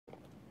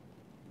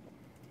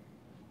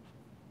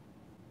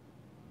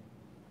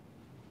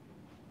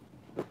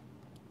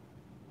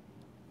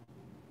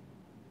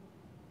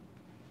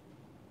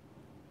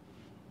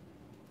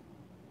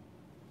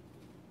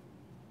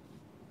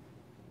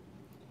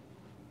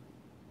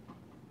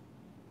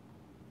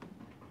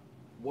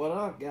What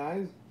up,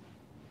 guys?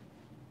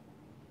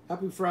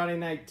 Happy Friday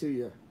night to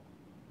you.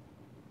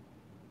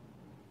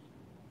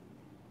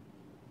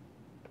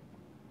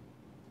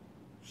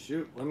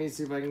 Shoot, let me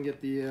see if I can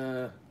get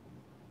the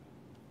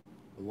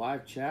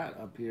live chat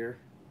up here.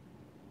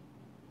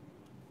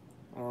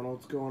 I don't know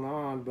what's going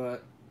on,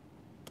 but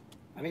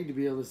I need to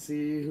be able to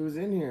see who's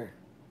in here.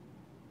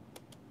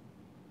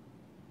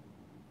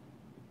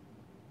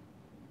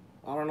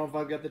 I don't know if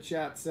I've got the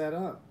chat set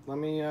up. Let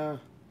me I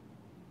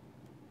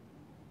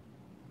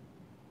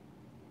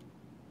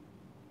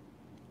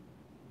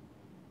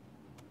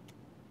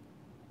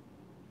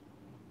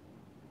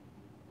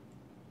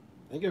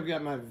think I've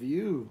got my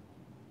view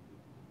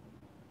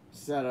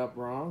set up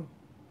wrong.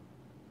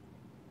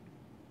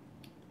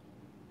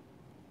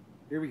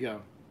 Here we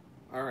go.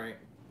 All right.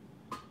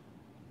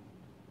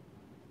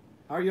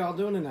 How are y'all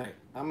doing tonight?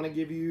 I'm going to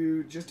give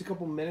you just a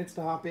couple minutes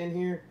to hop in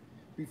here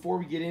before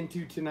we get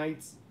into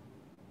tonight's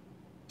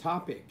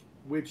topic,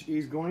 which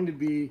is going to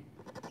be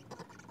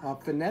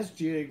finesse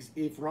jigs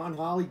if Ron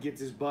Holly gets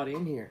his butt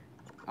in here.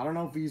 I don't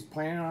know if he's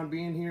planning on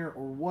being here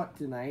or what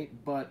tonight,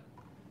 but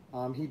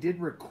he did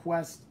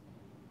request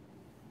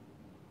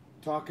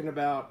talking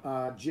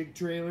about jig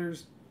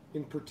trailers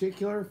in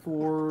particular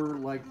for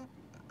like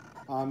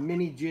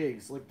mini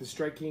jigs, like the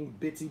Strike King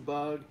Bitsy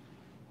bug,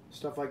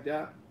 stuff like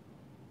that.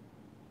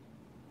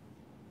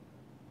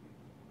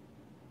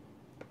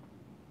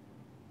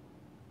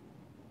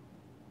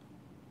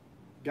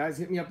 Guys,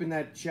 hit me up in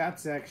that chat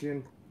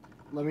section.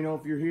 Let me know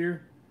if you're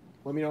here.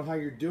 Let me know how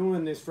you're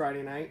doing this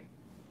Friday night.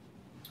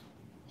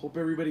 Hope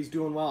everybody's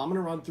doing well. I'm going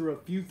to run through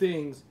a few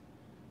things.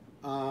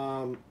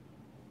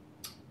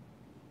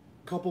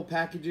 Couple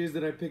packages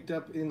that I picked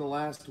up in the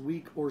last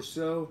week or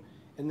so,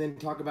 and then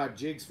talk about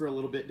jigs for a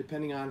little bit,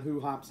 depending on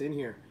who hops in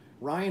here.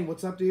 Ryan,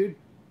 what's up, dude?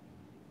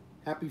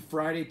 Happy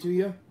Friday to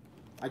you.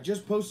 I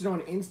just posted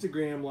on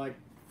Instagram like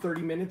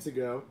 30 minutes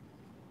ago.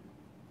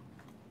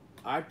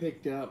 I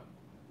picked up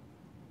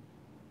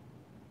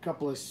a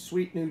couple of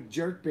sweet new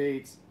jerk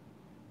baits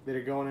that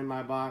are going in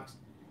my box.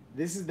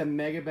 This is the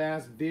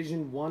Megabass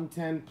Vision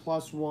 110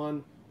 plus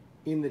 1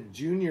 in the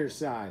junior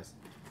size.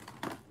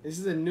 This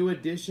is a new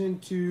addition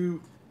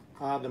to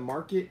the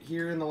market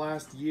here in the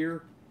last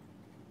year.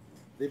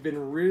 They've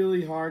been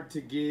really hard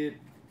to get,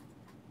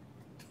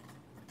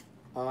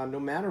 no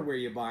matter where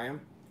you buy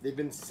them. They've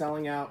been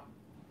selling out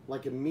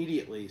like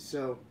immediately.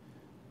 So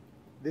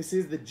this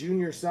is the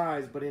junior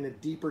size, but in a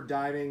deeper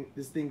diving.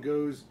 This thing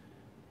goes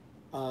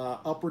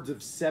upwards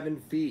of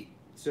 7 feet.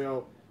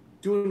 So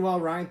doing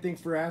well, Ryan.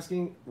 Thanks for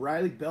asking.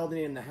 Riley Belden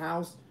in the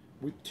house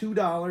with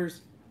 $2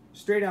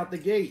 straight out the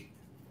gate.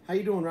 How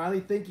you doing,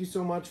 Riley? Thank you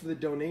so much for the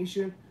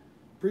donation.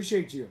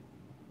 Appreciate you.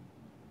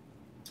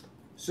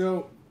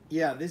 So,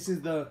 yeah, this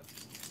is the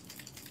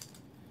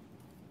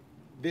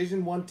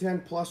Vision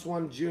 110 plus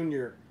 1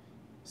 Junior.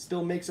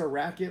 Still makes a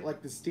racket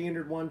like the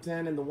standard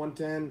 110 and the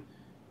 110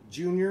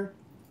 Junior.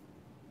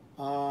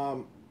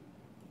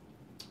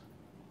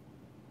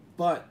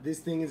 But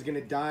this thing is going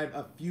to dive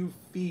a few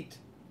feet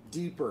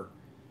deeper.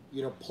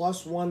 You know,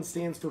 plus 1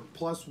 stands for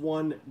plus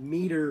 1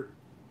 meter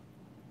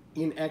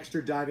in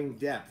extra diving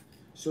depth.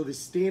 So the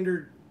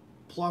standard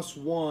plus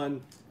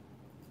 1,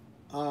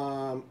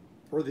 or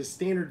the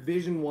standard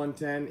Vision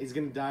 110 is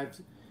going to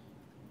dive,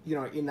 you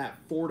know, in that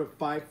 4 to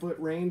 5 foot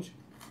range.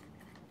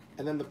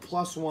 And then the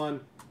plus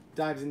 1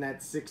 dives in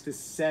that 6 to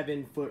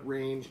 7 foot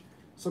range.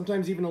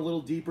 Sometimes even a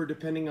little deeper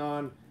depending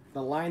on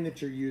the line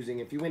that you're using.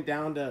 If you went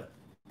down to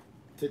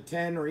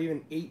 10 or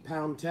even 8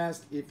 pound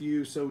test, if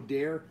you so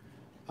dare,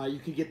 you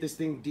could get this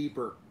thing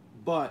deeper.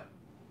 But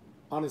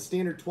on a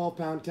standard 12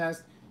 pound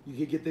test, you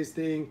could get this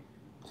thing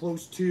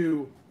close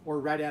to or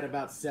right at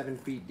about 7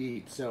 feet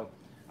deep. So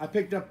I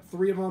picked up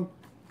 3 of them.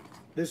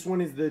 This one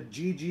is the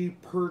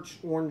GG Perch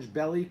Orange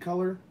Belly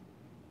color.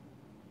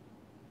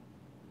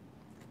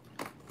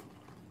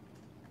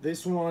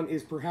 This one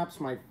is perhaps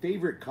my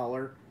favorite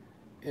color,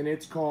 and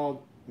it's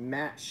called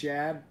Matte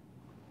Shad.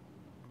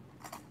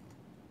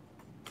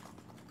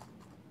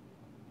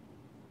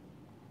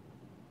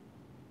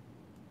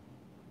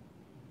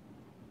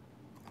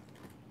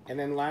 And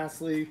then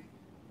lastly,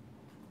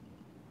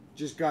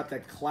 just got the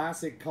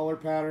classic color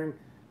pattern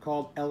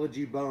called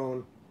Elegy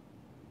Bone,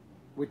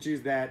 which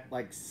is that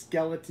like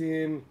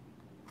skeleton,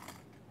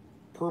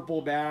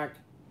 purple back,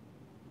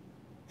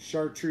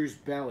 chartreuse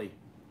belly.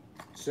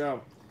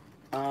 So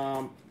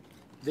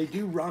they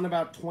do run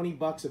about 20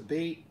 bucks a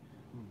bait,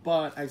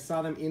 but I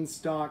saw them in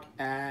stock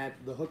at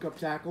the Hookup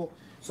Tackle,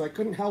 so I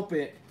couldn't help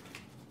it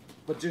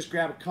but just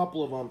grab a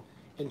couple of them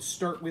and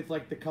start with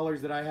like the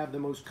colors that I have the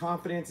most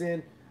confidence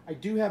in. I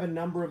do have a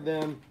number of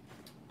them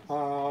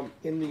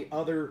in the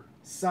other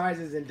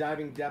sizes and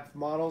diving depth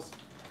models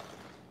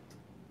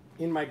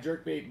in my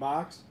jerkbait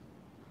box.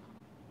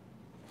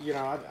 You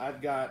know,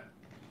 I've got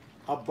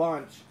a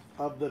bunch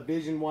of the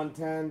Vision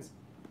 110s,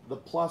 the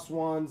plus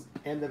ones,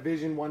 and the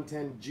Vision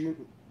 110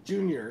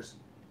 juniors.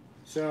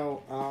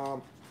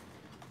 So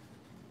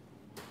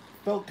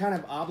felt kind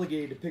of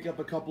obligated to pick up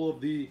a couple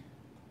of the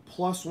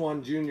plus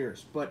 1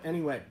 juniors. But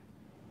anyway,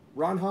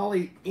 Ron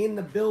Holly in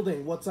the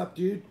building. What's up,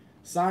 dude?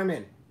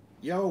 Simon,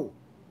 yo.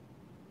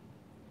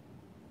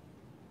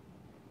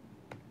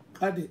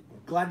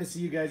 Glad to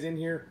see you guys in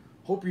here.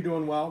 Hope you're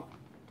doing well.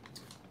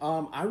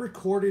 I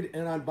recorded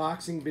an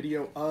unboxing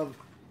video of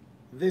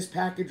this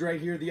package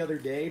right here the other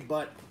day,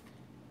 but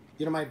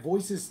you know, my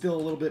voice is still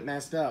a little bit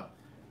messed up.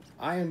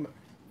 I am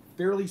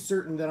fairly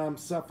certain that I'm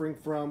suffering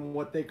from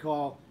what they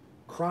call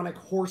chronic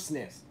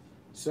hoarseness.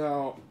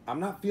 So I'm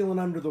not feeling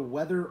under the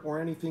weather or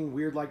anything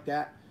weird like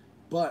that,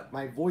 but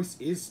my voice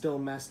is still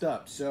messed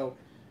up. So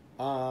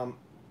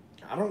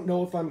I don't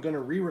know if I'm going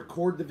to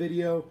re-record the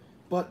video,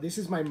 but this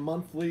is my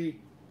monthly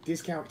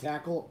discount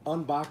tackle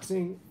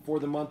unboxing for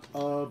the month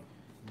of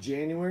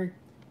January.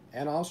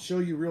 And I'll show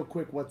you real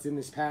quick what's in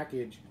this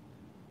package.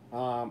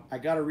 I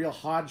got a real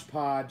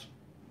hodgepodge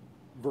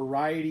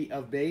variety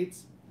of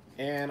baits,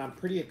 and I'm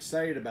pretty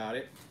excited about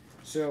it.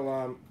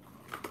 So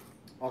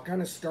I'll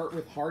kind of start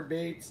with hard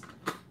baits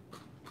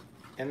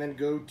and then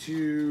go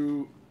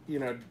to, you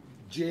know,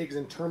 jigs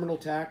and terminal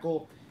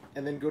tackle,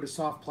 and then go to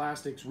soft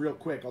plastics real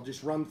quick. I'll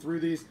just run through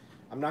these.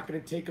 I'm not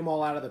going to take them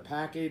all out of the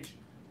package,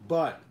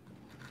 but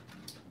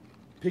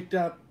picked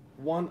up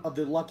one of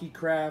the Lucky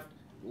Craft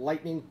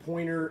Lightning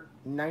Pointer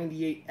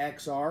 98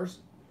 XRs.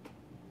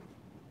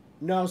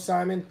 No,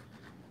 Simon,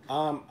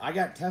 I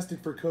got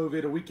tested for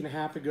COVID a week and a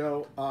half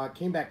ago,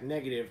 came back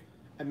negative.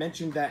 I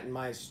mentioned that in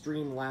my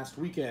stream last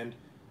weekend.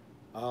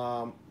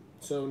 So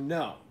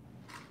no,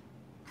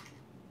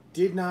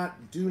 do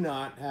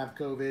not have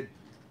COVID.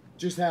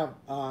 Just have,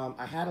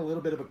 I had a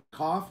little bit of a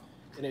cough,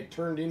 and it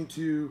turned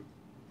into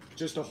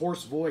just a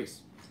hoarse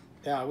voice,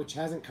 which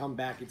hasn't come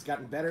back. It's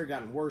gotten better,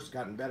 gotten worse,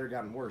 gotten better,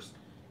 gotten worse.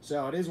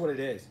 So it is what it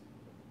is.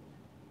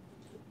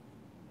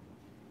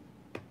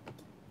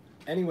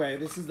 Anyway,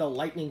 this is the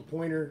Lightning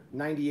Pointer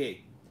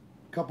 98.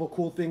 Couple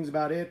cool things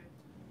about it.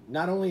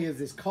 Not only is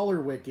this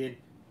color wicked,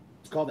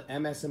 it's called the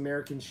MS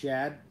American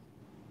Shad,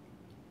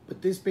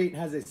 but this bait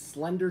has a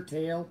slender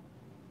tail,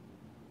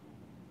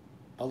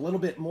 a little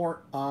bit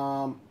more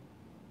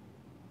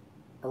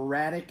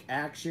erratic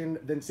action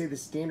than, say, the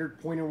standard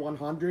Pointer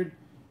 100,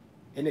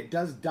 and it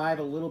does dive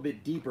a little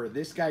bit deeper.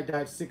 This guy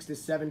dives 6 to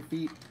 7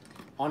 feet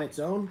on its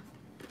own.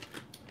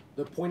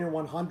 The Pointer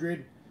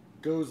 100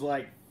 goes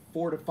like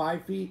 4 to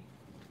 5 feet,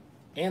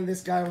 and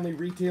this guy only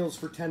retails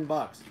for 10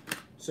 bucks.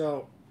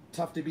 So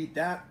tough to beat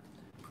that.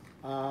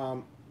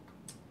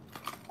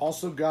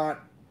 Also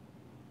got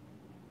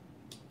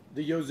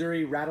the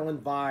Yozuri Rattle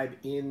and Vibe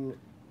in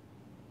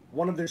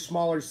one of their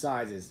smaller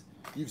sizes.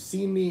 You've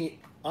seen me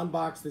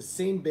unbox the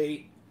same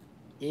bait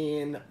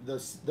in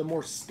the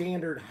more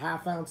standard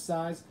half-ounce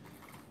size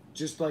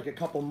just like a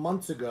couple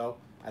months ago.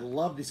 I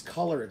love this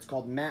color. It's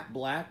called matte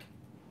black.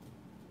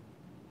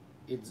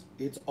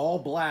 It's all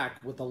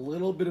black with a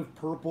little bit of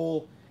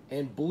purple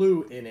and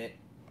blue in it.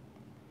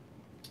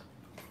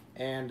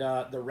 And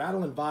the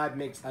Rattle and Vibe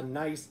makes a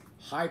nice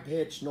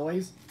high-pitched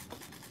noise.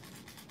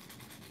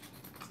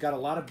 It's got a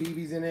lot of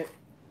BBs in it.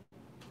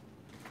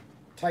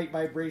 Tight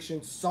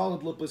vibration,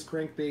 solid lipless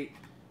crankbait,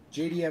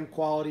 JDM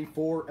quality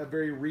for a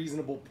very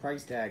reasonable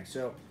price tag.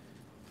 So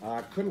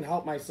couldn't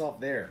help myself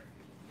there.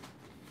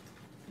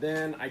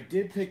 Then I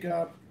did pick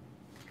up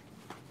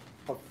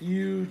a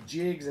few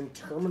jigs and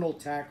terminal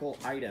tackle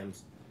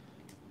items.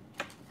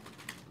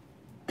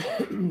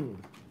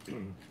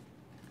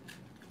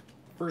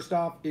 First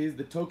off is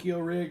the Tokyo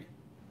rig.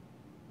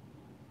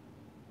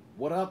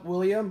 What up,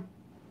 William?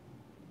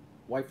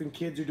 Wife and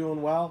kids are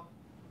doing well.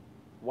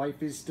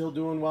 Wife is still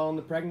doing well in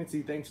the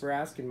pregnancy. Thanks for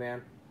asking,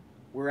 man.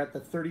 We're at the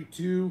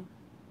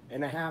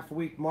 32.5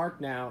 week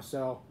mark now,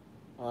 so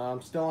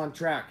I'm still on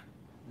track.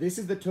 This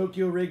is the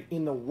Tokyo rig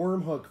in the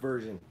worm hook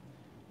version.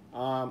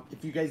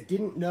 If you guys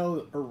didn't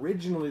know,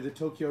 originally the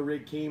Tokyo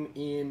rig came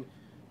in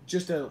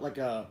just like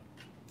a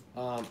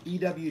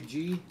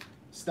EWG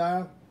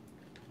style,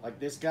 like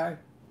this guy.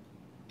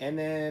 And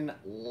then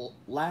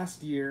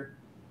last year,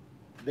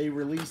 they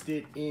released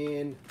it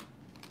in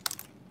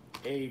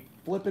a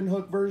flippin'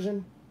 hook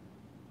version,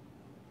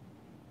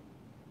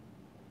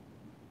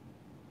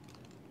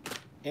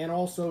 and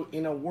also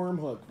in a worm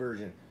hook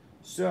version.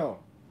 So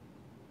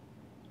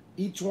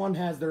each one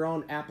has their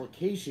own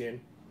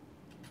application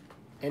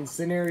and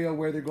scenario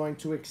where they're going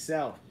to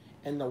excel.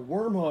 And the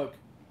worm hook,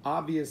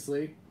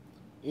 obviously,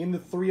 in the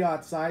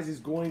 3/0 size is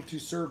going to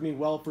serve me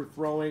well for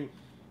throwing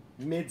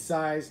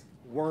mid-size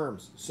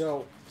worms.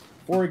 So,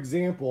 for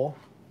example,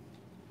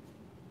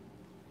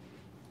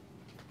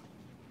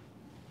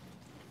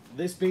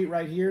 this bait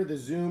right here, the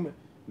Zoom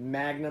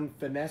Magnum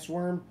Finesse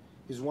Worm,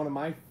 is one of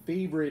my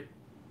favorite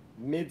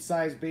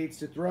mid-size baits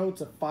to throw.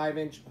 It's a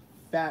 5-inch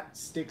fat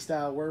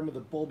stick-style worm with a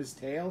bulbous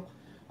tail.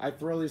 I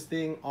throw this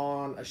thing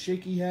on a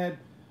shaky head,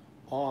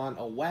 on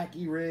a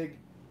wacky rig,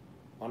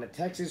 on a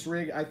Texas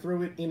rig. I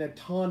throw it in a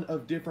ton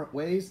of different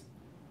ways.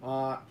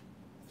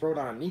 Throw it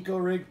on a Nico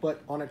rig,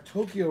 but on a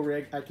Tokyo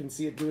rig, I can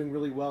see it doing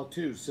really well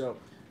too. So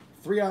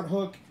 3/0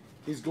 hook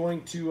is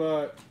going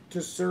to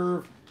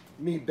serve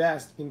me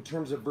best in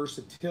terms of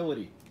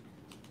versatility.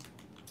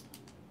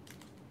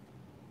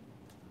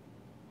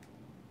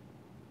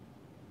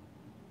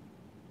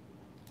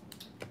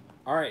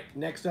 All right,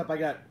 next up I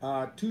got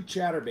 2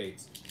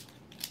 chatterbaits.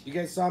 You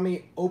guys saw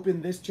me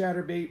open this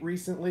chatterbait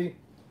recently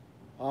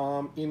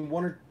in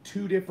 1 or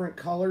 2 different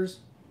colors.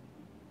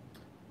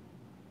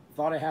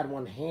 Thought I had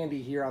one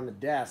handy here on the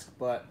desk,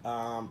 but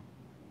I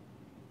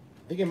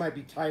think it might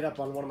be tied up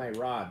on one of my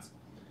rods.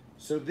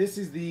 So this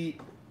is the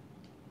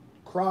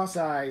Cross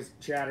Eyes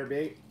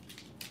chatterbait.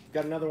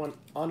 Got another one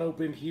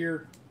unopened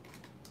here.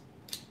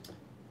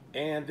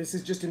 And this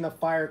is just in the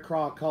fire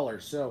craw color.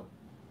 So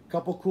a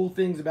couple cool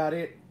things about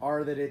it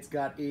are that it's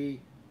got a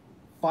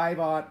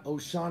 5/0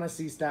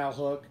 O'Shaughnessy style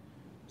hook.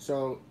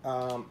 So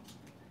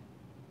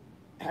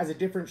has a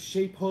different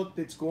shape hook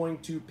that's going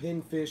to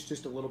pin fish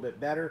just a little bit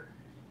better.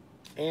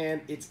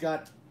 And it's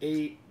got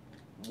a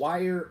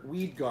wire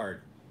weed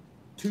guard.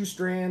 2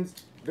 strands,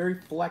 very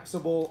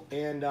flexible,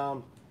 and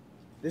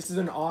this is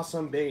an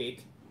awesome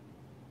bait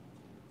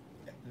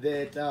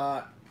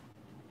that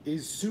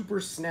is super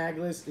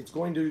snagless. It's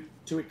going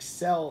to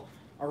excel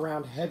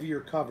around heavier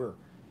cover,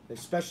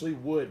 especially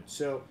wood.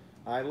 So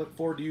I look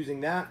forward to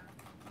using that.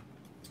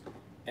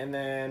 And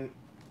then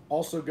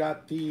also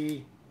got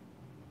the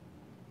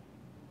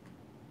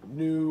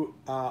new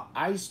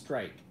Eye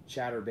Strike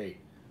chatterbait.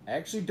 I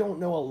actually don't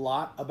know a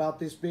lot about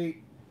this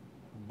bait,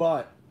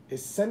 but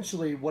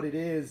essentially what it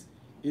is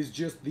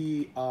just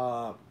the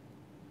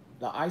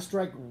Eye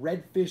Strike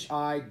redfish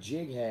eye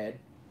jig head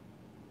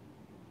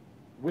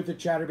with a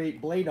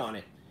chatterbait blade on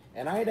it.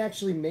 And I had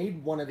actually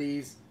made one of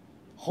these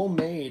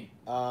homemade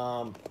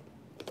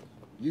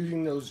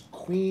using those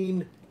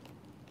Queen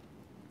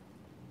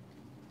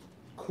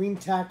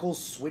Tackle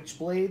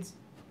switchblades.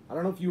 I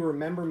don't know if you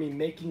remember me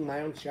making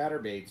my own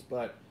chatterbaits,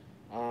 but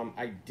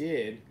I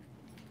did.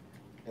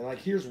 And like,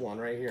 here's one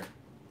right here.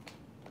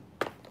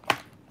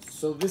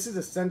 So this is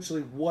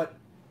essentially what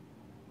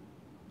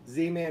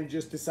Z-Man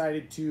just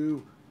decided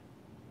to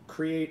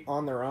create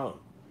on their own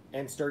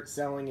and start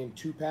selling in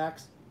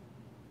 2-packs.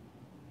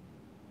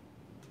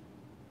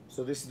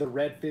 So this is the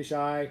redfish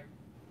eye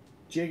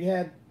jig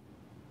head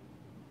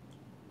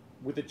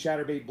with a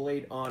chatterbait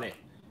blade on it.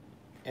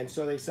 And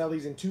so they sell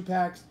these in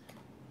 2-packs.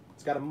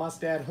 It's got a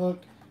mustad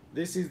hook.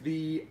 This is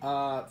the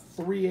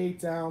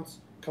 3/8 ounce.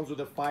 Comes with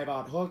a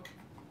 5/0 hook.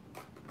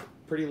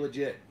 Pretty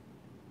legit.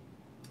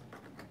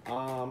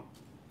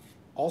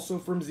 Also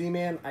from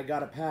Z-Man, I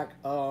got a pack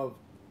of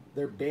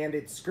their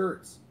banded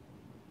skirts.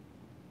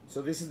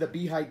 So this is the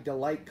Beehite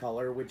Delight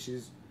color, which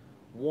is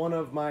one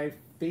of my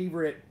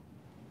favorite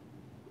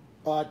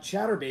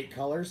chatterbait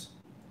colors.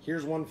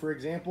 Here's one for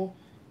example.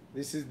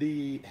 This is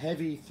the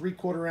heavy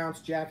 3/4 ounce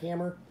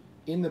jackhammer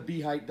in the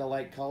Beehite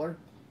Delight color.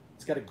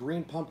 It's got a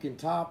green pumpkin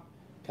top,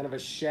 kind of a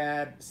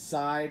shad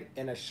side,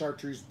 and a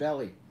chartreuse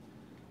belly.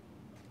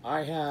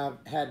 I have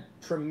had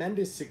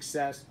tremendous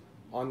success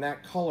on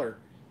that color,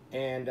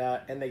 and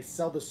they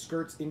sell the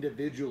skirts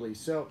individually.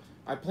 So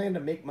I plan to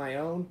make my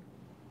own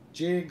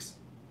jigs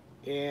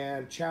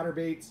and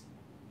chatterbaits,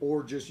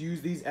 or just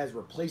use these as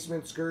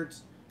replacement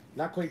skirts.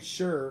 Not quite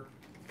sure,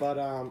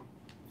 but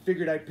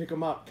figured I'd pick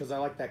them up because I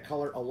like that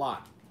color a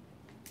lot.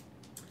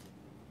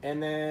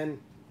 And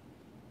then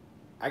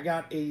I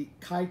got a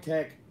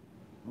Kitech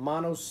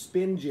mono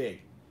spin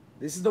jig.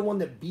 This is the one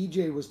that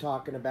BJ was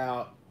talking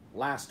about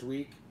last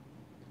week,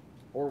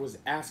 or was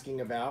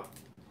asking about.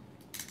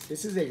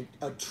 This is a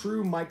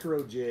true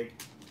micro jig.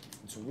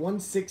 It's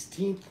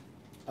 1/16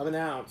 of an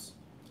ounce.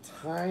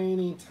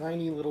 Tiny,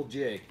 tiny little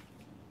jig.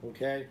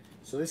 Okay?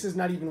 So this is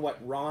not even what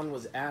Ron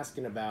was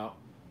asking about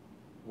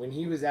when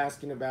he was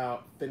asking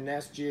about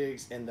finesse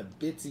jigs and the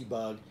Bitsy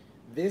bug.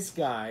 This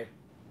guy,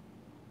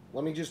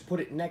 let me just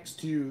put it next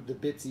to the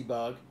Bitsy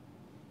bug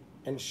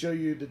and show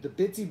you that the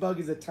Bitsy bug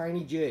is a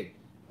tiny jig.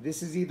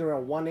 This is either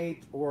a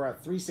 1/8 or a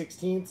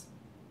 3/16.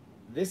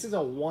 This is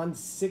a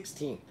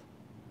 1/16.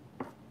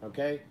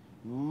 Okay?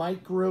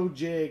 Micro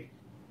jig.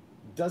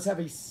 Does have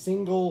a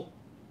single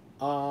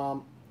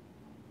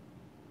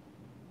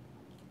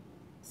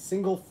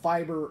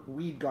fiber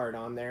weed guard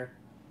on there.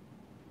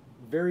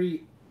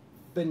 Very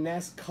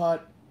finesse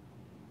cut,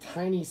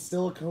 tiny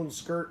silicone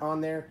skirt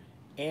on there,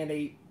 and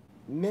a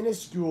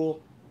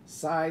minuscule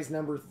size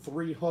number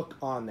 3 hook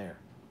on there.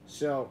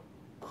 So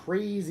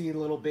crazy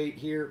little bait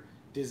here,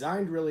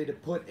 designed really to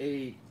put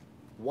a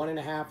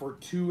 1.5 or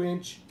 2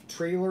 inch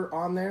trailer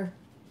on there.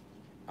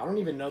 I don't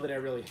even know that I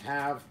really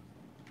have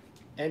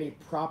any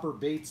proper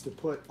baits to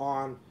put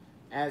on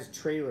as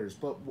trailers,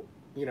 but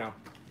you know,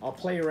 I'll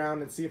play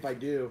around and see if I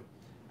do.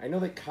 I know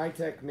that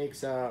Kitech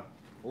makes a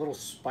little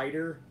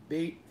spider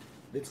bait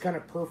that's kind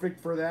of perfect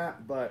for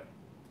that, but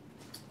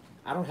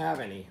I don't have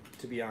any,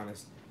 to be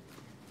honest.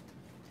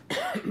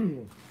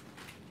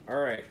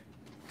 Alright,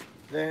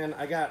 then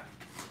I got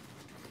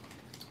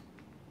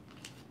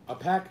a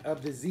pack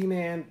of the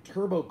Z-Man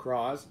Turbo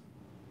Craws.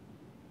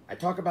 I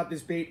talk about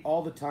this bait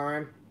all the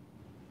time.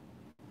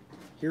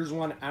 Here's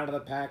one out of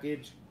the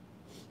package.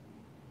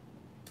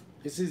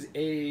 This is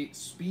a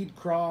speed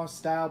craw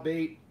style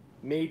bait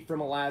made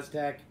from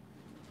Elastec.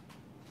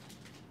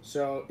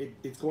 So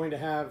it's going to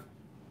have,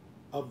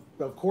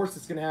 of course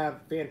it's going to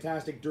have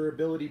fantastic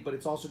durability, but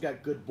it's also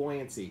got good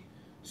buoyancy.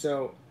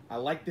 So I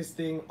like this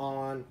thing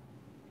on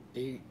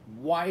a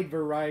wide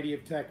variety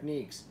of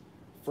techniques,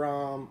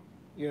 from,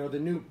 you know, the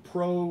new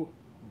Pro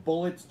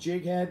Bullets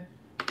jig head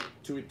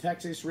to a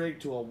Texas rig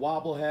to a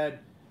wobble head,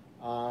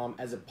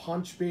 as a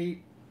punch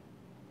bait,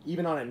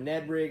 even on a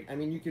Ned rig. I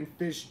mean, you can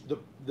fish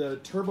the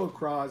turbo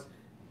craws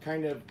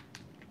kind of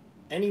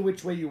any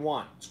which way you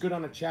want. It's good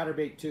on a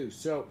chatterbait too.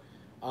 So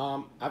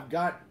I've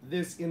got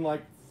this in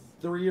like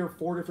 3 or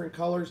 4 different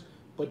colors,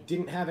 but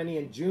didn't have any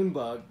in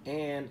Junebug,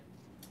 and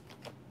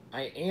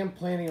I am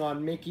planning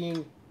on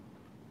making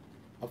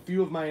a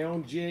few of my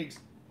own jigs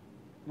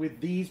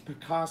with these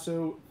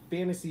Picasso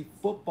Fantasy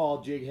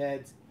Football jig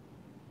heads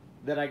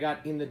that I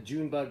got in the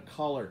Junebug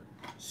color.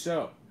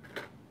 So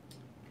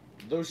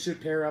those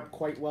should pair up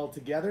quite well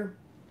together.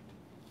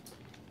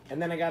 And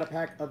then I got a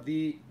pack of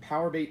the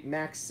Powerbait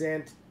Max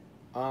Scent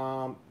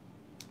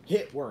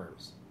hit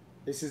worms.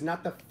 This is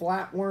not the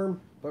flatworm,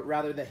 but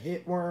rather the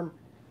hit worm.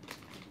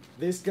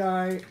 This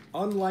guy,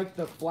 unlike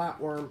the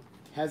flatworm,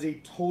 has a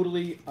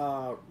totally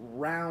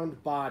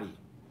round body.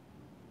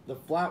 The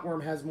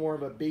flatworm has more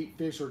of a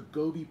baitfish or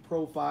goby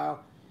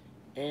profile,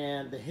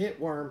 and the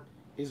hitworm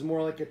is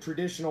more like a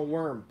traditional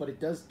worm, but it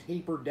does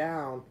taper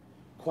down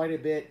quite a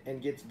bit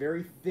and gets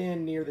very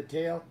thin near the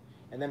tail,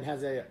 and then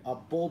has a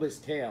bulbous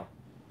tail.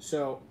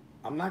 So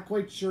I'm not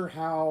quite sure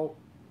how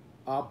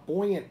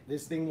buoyant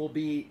this thing will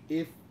be,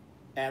 if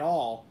at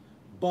all,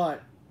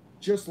 but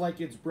just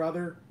like its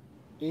brother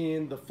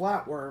in the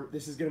flatworm,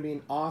 this is going to be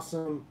an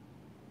awesome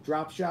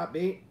drop shot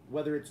bait,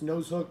 whether it's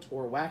nose hooked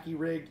or wacky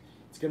rigged.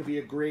 It's going to be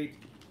a great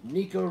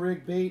Nico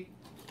rig bait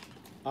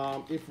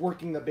if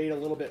working the bait a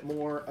little bit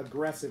more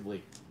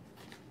aggressively.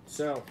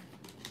 So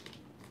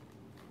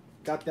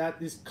got that.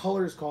 This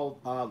color is called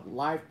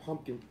live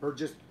pumpkin, or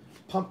just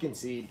pumpkin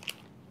seed.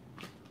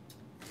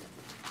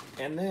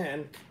 And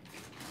then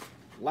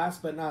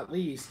last but not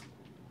least,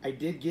 I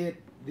did get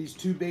these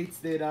 2 baits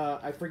that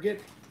I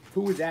forget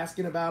who was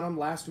asking about them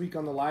last week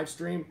on the live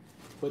stream,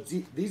 but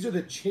these are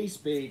the chase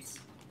baits,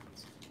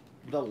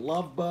 the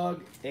Love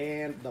Bug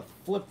and the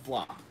Flip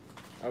Flop.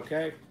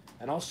 Okay,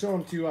 and I'll show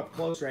them to you up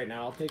close right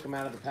now. I'll take them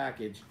out of the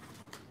package,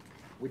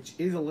 which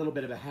is a little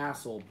bit of a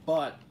hassle,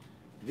 but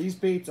these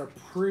baits are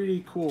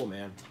pretty cool,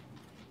 man.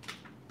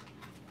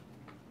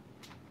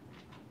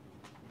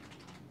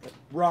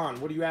 Ron,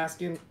 what are you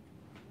asking?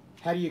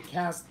 How do you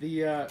cast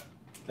the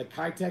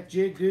Kitech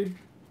jig, dude?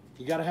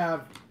 You gotta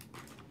have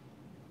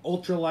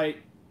ultralight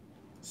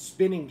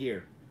spinning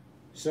gear.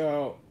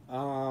 So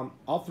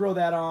I'll throw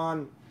that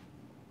on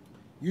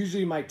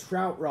usually my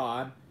trout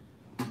rod,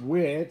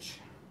 which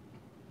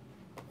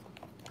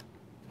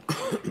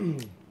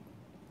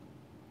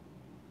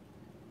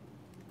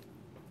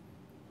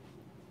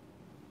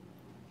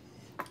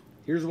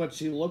here's what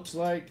she looks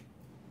like.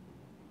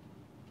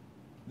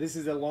 This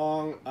is a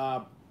long,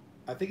 I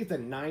think it's a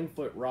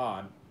 9-foot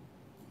rod.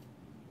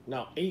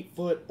 No,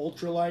 8-foot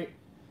ultralight,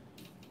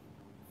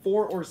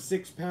 4 or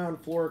 6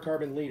 pound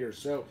fluorocarbon leader.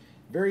 So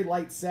very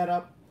light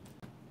setup.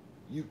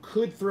 You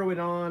could throw it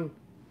on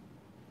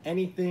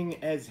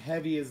anything as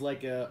heavy as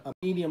like a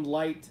medium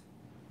light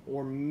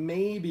or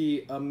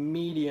maybe a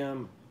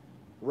medium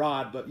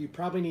rod, but you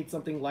probably need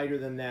something lighter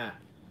than that.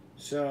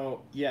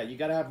 So yeah, you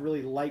got to have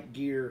really light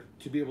gear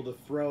to be able to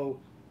throw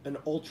an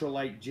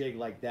ultralight jig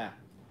like that.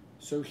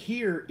 So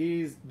here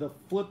is the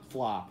Flip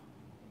Flop.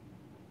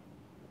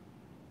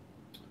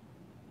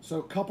 So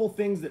a couple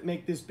things that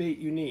make this bait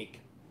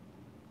unique.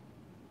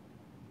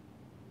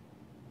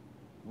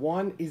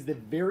 One is the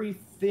very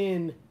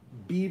thin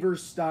beaver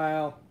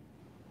style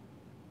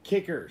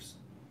kickers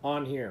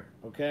on here,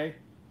 okay?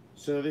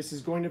 So this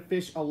is going to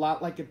fish a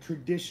lot like a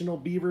traditional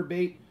beaver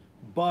bait,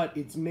 but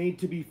it's made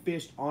to be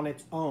fished on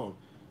its own.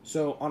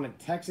 So on a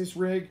Texas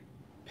rig,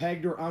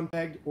 pegged or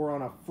unpegged, or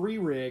on a free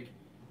rig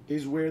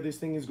is where this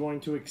thing is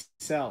going to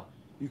excel.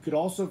 You could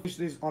also fish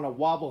this on a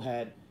wobble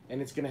head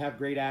and it's going to have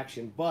great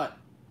action, but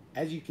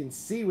as you can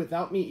see,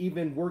 without me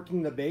even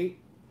working the bait,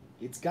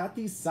 it's got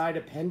these side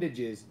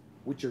appendages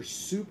which are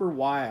super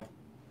wild.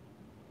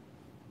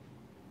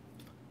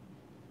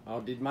 Oh,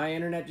 did my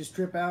internet just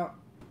trip out?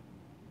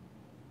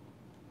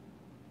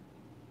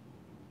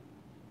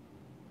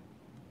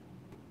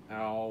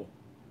 Oh,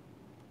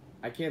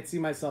 I can't see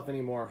myself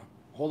anymore.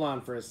 Hold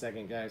on for a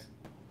second, guys.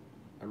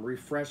 I'm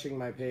refreshing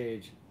my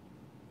page.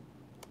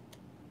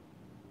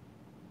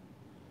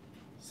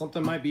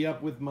 Something might be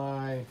up with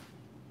my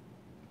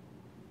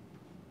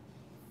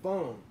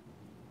phone.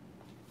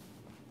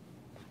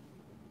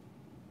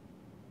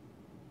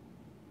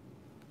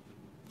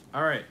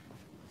 All right.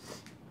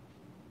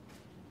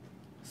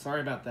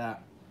 Sorry about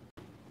that.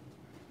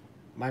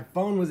 My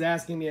phone was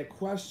asking me a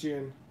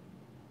question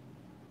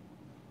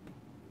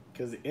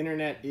because the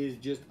internet is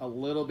just a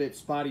little bit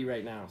spotty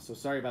right now. So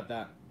sorry about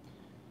that.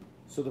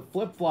 So the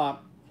Flip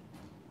Flop,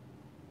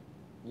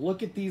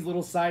 look at these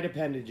little side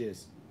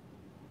appendages.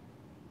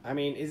 I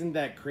mean, isn't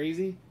that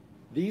crazy?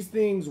 These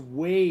things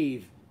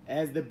wave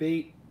as the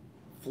bait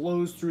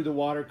flows through the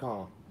water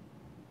column.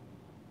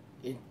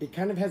 It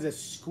kind of has a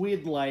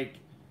squid-like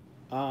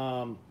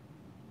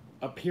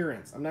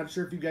appearance. I'm not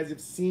sure if you guys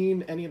have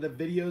seen any of the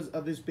videos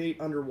of this bait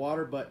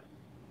underwater, but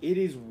it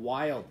is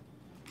wild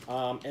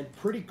and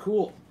pretty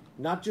cool.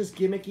 Not just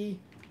gimmicky,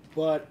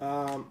 but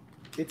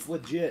it's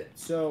legit.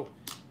 So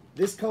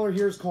this color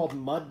here is called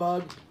Mud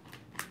Bug.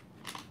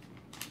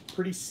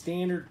 Pretty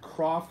standard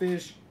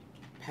crawfish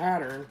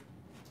pattern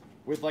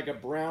with like a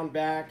brown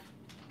back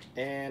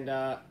and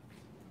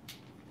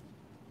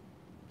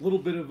little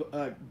bit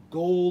of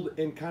gold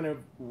and kind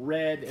of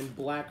red and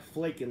black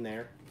flake in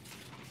there.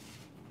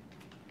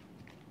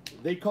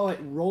 They call it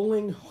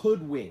rolling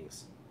hood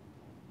wings.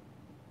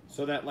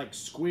 So that like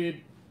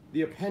squid,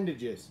 the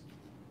appendages.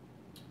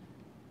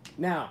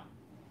 Now,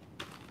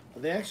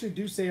 they actually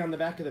do say on the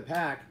back of the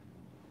pack,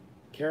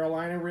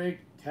 Carolina rig,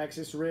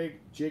 Texas rig,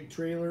 jig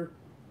trailer,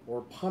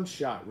 or punch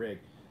shot rig.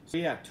 So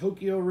yeah,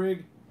 Tokyo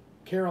rig,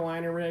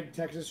 Carolina rig,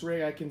 Texas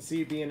rig, I can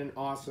see being an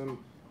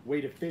awesome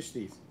way to fish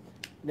these.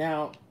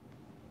 Now,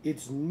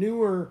 its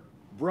newer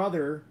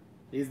brother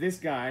is this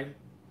guy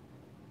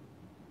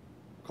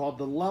called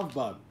the Love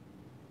Bug.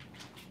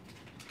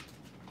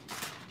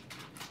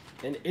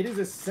 And it is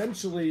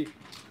essentially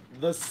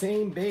the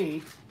same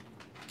bait.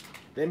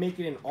 They make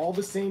it in all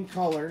the same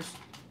colors,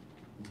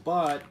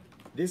 but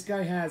this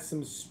guy has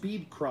some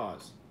speed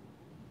craws.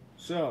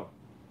 So,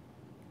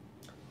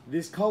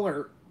 this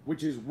color,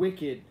 which is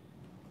wicked,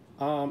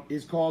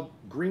 is called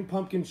Green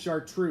Pumpkin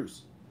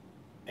Chartreuse.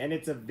 And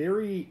it's a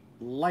very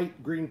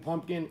light green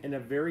pumpkin and a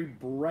very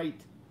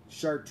bright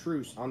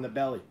chartreuse on the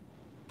belly.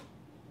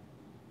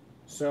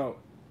 So,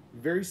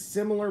 very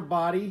similar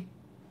body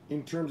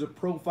in terms of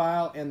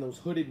profile and those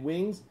hooded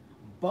wings,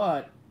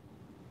 but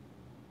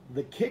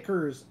the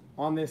kickers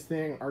on this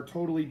thing are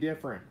totally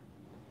different.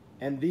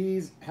 And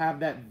these have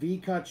that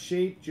V-cut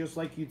shape just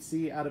like you'd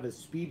see out of a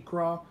speed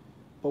craw,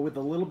 but with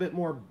a little bit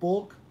more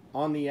bulk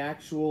on the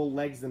actual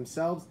legs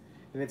themselves,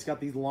 and it's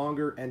got these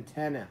longer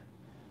antennae.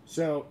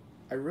 So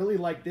I really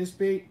like this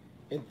bait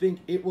and think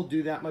it will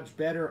do that much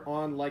better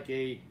on like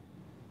a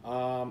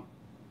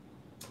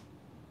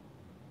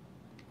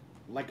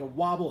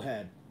wobble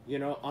head, you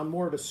know, on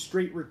more of a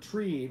straight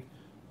retrieve,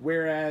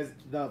 whereas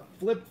the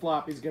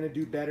flip-flop is going to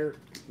do better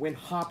when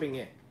hopping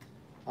it,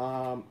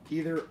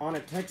 either on a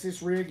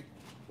Texas rig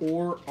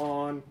or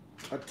on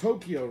a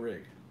Tokyo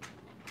rig.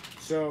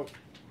 So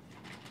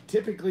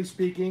typically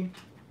speaking,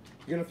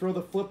 you're going to throw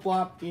the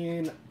flip-flop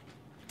in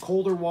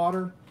colder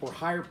water or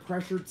higher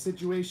pressured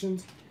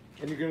situations,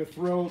 and you're going to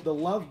throw the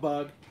Love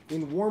Bug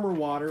in warmer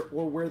water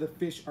or where the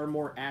fish are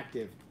more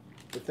active,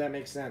 if that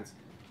makes sense.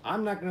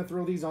 I'm not going to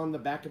throw these on the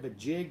back of a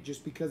jig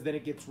just because then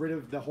it gets rid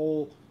of the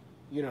whole,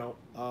 you know,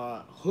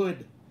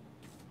 hood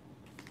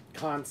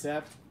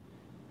concept.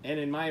 And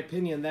in my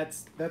opinion,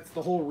 that's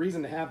the whole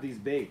reason to have these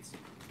baits.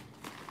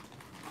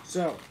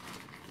 So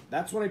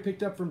that's what I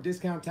picked up from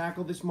Discount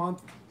Tackle this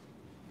month.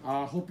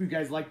 Hope you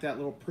guys liked that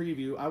little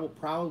preview. I will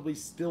probably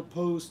still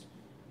post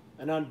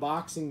an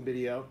unboxing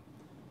video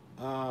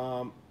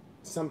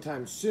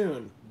sometime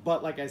soon.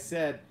 But like I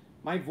said,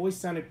 my voice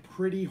sounded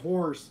pretty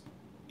hoarse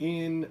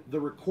in the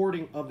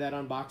recording of that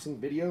unboxing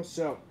video.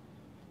 So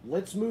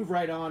let's move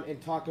right on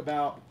and talk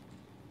about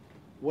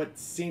what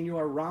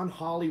Senor Ron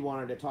Holly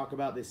wanted to talk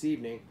about this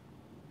evening.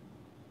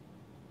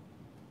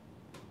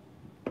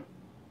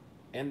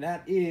 And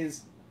that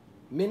is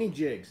mini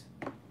jigs.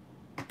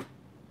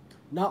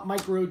 Not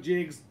micro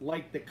jigs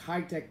like the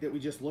Kitech that we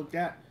just looked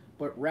at,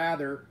 but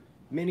rather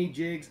mini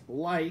jigs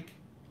like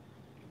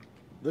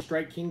the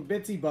Strike King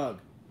Bitsy Bug.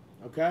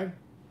 Okay?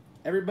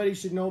 Everybody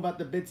should know about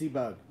the Bitsy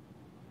Bug.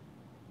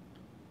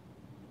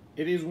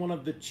 It is one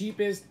of the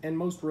cheapest and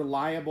most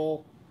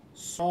reliable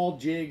small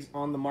jigs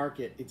on the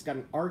market. It's got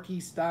an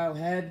Arky style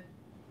head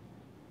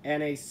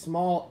and a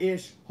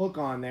small-ish hook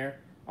on there.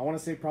 I want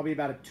to say probably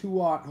about a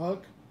 2-aught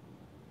hook.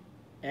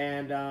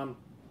 And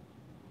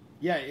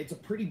yeah, it's a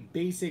pretty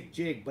basic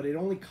jig, but it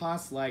only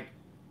costs like,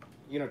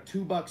 you know,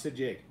 $2 a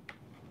jig,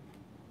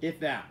 if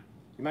that.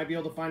 You might be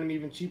able to find them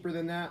even cheaper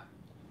than that,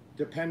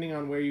 depending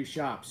on where you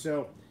shop.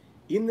 So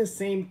in the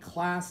same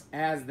class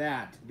as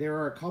that, there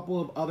are a couple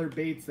of other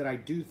baits that I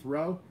do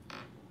throw,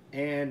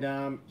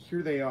 and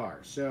here they are.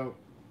 So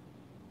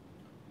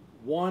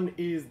one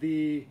is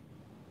the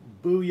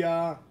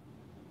Booyah,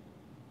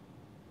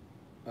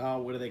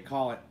 what do they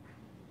call it?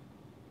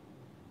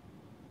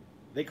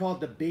 They call it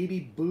the Baby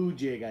Boo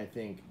Jig, I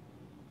think.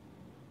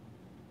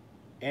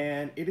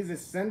 And it is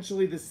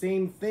essentially the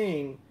same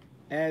thing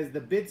as the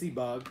Bitsy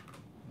Bug,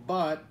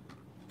 but,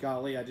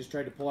 golly, I just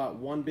tried to pull out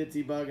one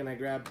Bitsy Bug and I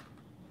grabbed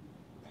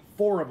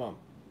 4 of them.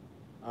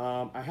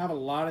 I have a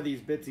lot of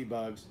these Bitsy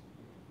Bugs.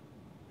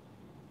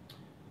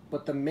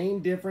 But the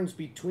main difference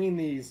between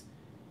these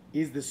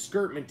is the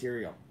skirt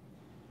material.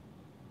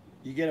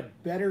 You get a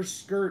better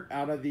skirt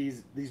out of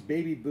these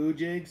Baby Boo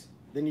Jigs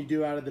than you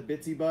do out of the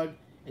Bitsy Bug.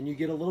 And you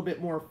get a little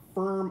bit more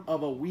firm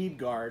of a weed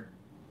guard.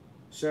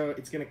 So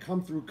it's going to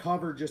come through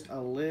cover just a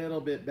little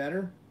bit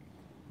better.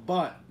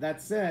 But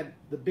that said,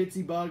 the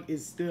Bitsy Bug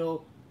is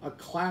still a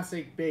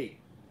classic bait.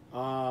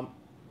 And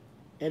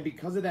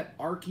because of that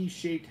arky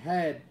shaped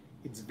head,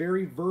 it's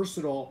very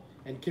versatile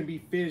and can be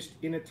fished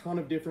in a ton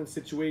of different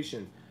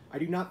situations. I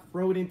do not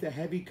throw it into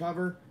heavy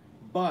cover,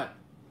 but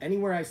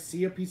anywhere I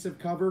see a piece of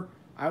cover,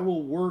 I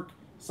will work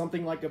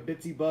something like a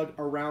Bitsy bug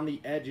around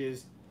the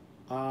edges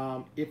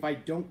if I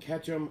don't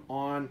catch them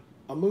on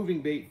a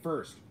moving bait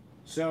first.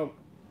 So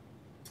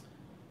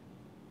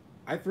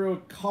I throw a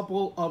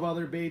couple of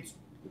other baits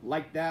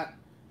like that.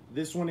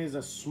 This one is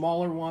a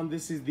smaller one.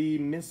 This is the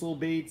Missile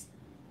Baits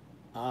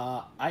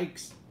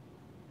Ike's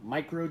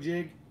micro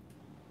jig.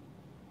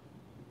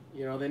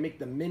 You know, they make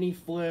the mini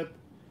flip.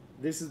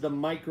 This is the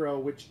micro,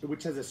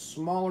 which has a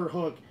smaller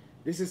hook.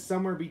 This is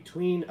somewhere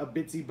between a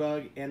Bitsy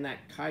bug and that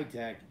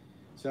Kitech.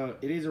 So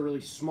it is a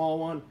really small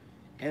one.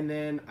 And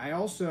then I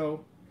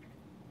also,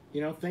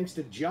 you know, thanks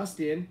to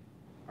Justin,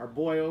 our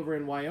boy over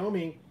in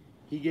Wyoming,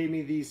 he gave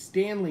me these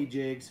Stanley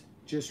jigs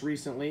just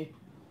recently,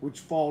 which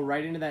fall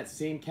right into that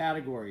same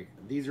category.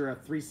 These are a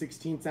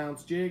 3/16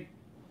 ounce jig,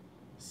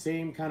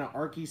 same kind of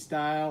archy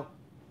style,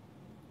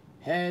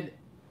 head,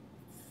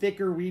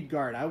 thicker weed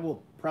guard. I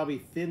will probably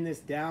thin this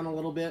down a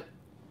little bit,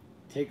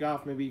 take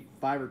off maybe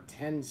 5 or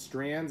 10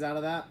 strands out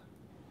of that,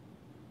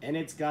 and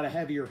it's got a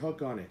heavier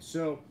hook on it.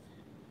 So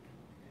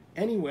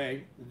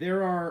anyway,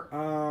 there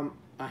are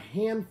a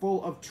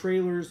handful of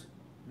trailers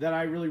that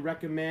I really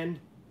recommend.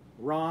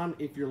 Ron,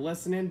 if you're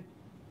listening.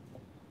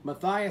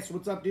 Matthias,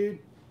 what's up, dude?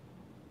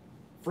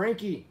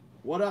 Frankie,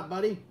 what up,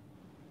 buddy?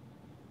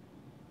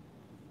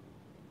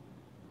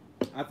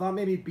 I thought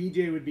maybe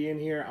BJ would be in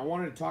here. I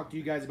wanted to talk to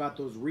you guys about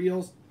those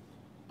reels.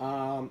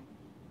 I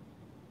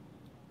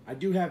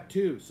do have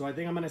two, so I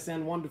think I'm going to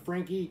send one to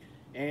Frankie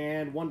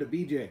and one to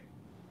BJ,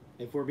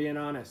 if we're being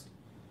honest.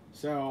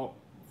 So,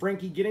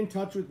 Frankie, get in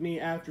touch with me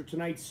after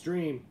tonight's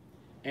stream,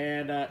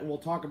 and we'll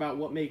talk about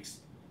what makes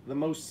the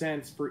most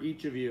sense for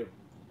each of you.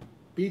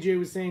 BJ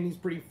was saying he's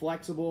pretty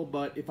flexible,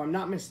 but if I'm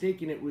not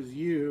mistaken, it was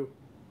you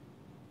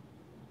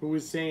who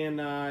was saying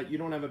you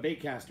don't have a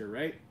bait caster,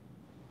 right?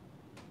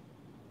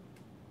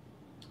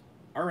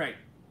 All right.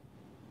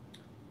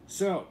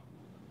 So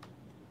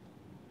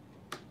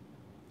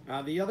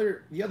the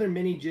other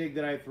mini jig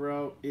that I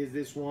throw is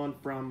this one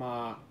from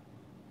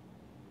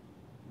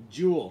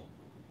Jewel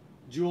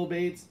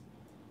Baits.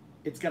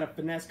 It's got a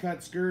finesse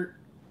cut skirt,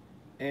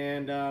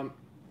 and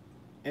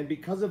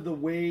because of the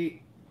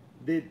way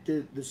that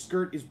the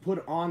skirt is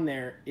put on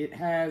there, it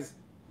has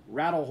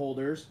rattle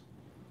holders,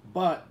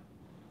 but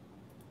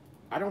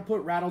I don't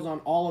put rattles on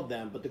all of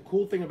them. But the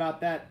cool thing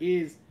about that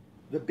is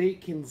the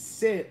bait can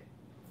sit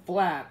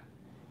flat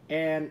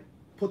and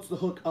puts the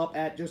hook up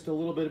at just a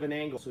little bit of an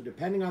angle. So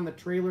depending on the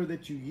trailer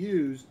that you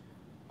use,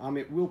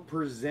 it will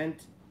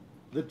present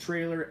the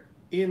trailer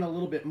in a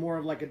little bit more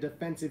of like a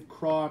defensive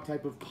craw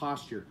type of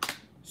posture.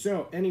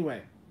 So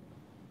anyway,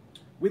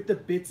 with the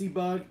Bitsy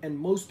bug and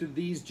most of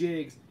these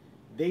jigs,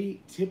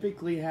 they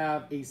typically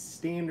have a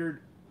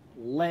standard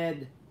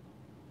lead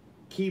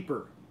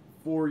keeper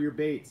for your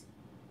baits.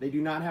 They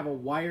do not have a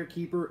wire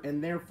keeper,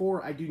 and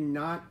therefore I do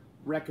not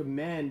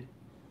recommend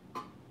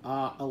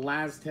a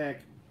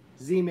Laztec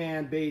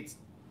Z-Man baits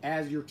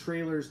as your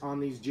trailers on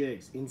these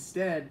jigs.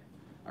 Instead,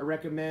 I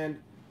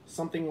recommend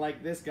something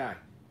like this guy.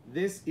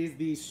 This is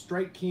the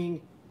Strike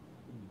King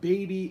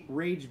Baby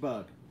Rage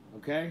Bug,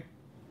 okay?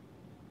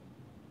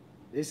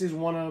 This is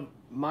one of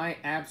my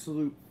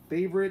absolute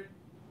favorite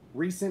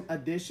recent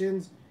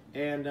additions,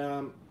 and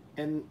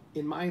in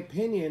my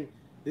opinion,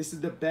 this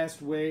is the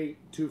best way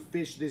to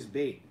fish this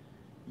bait.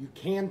 You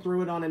can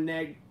throw it on a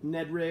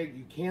Ned rig,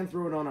 you can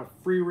throw it on a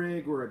free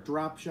rig or a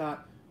drop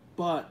shot,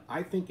 but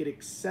I think it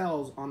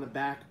excels on the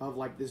back of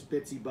like this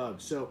Bitsy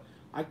bug. So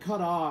I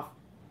cut off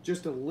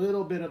just a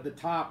little bit of the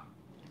top.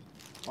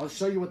 I'll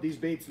show you what these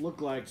baits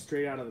look like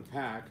straight out of the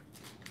pack.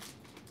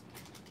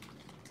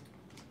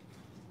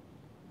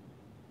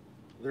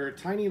 They're a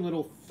tiny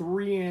little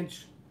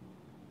 3-inch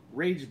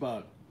Rage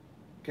Bug,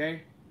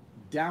 okay?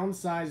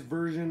 Downsized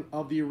version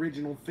of the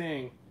original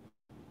thing,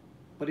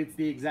 but it's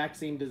the exact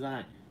same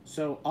design.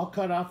 So I'll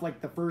cut off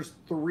like the first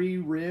 3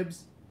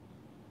 ribs,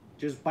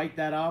 just bite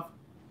that off,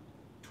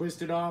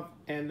 twist it off,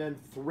 and then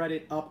thread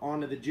it up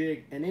onto the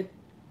jig, and it,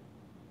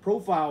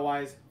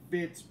 profile-wise,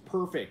 fits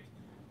perfect.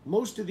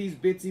 Most of these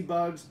Bitsy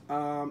bugs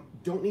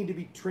don't need to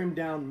be trimmed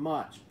down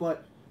much,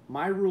 but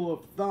my rule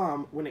of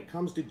thumb when it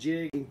comes to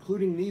jig,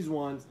 including these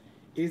ones,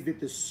 is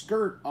that the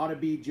skirt ought to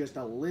be just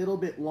a little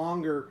bit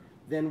longer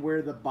than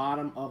where the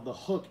bottom of the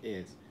hook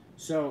is.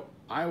 So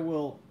I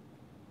will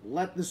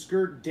let the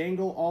skirt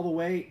dangle all the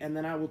way, and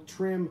then I will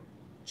trim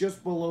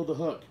just below the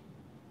hook.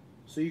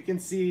 So you can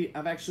see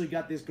I've actually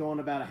got this going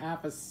about a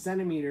 ½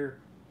 centimeter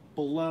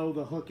below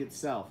the hook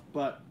itself.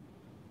 But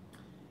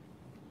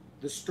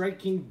the Strike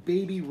King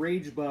Baby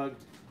Rage Bug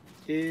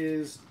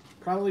is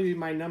probably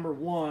my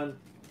 #1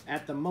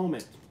 at the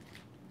moment.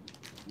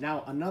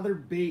 Now, another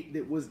bait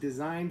that was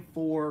designed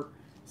for,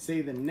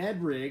 say, the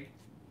Ned rig,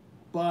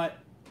 but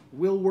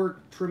will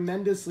work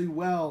tremendously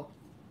well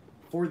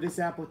for this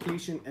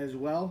application as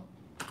well,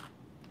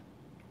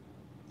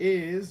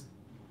 is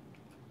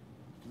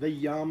the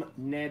Yum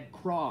Ned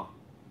Craw,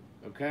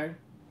 okay?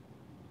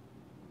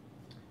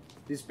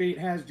 This bait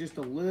has just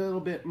a little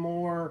bit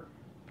more,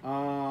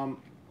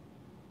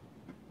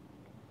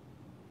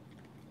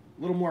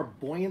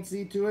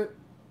 buoyancy to it.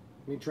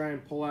 Let me try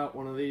and pull out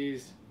one of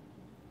these,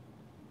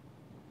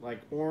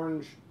 like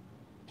orange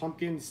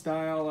pumpkin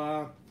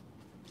style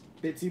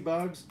Bitsy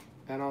bugs,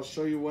 and I'll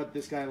show you what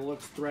this guy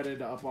looks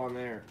threaded up on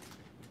there.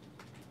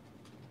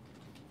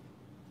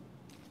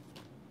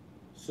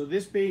 So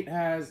this bait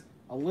has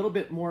a little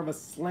bit more of a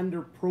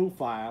slender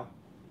profile.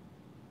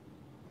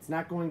 It's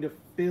not going to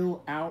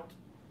fill out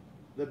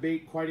the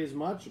bait quite as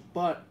much,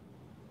 but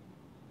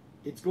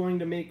it's going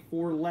to make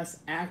for less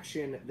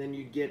action than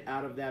you get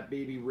out of that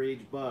baby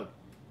rage bug.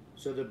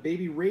 So the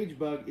baby rage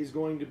bug is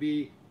going to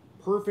be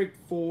perfect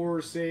for,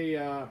 say,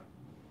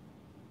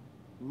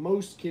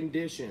 most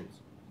conditions.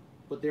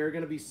 But there are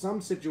going to be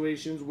some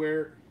situations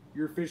where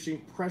you're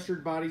fishing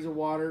pressured bodies of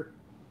water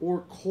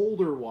or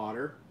colder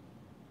water,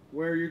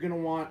 where you're going to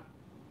want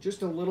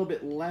just a little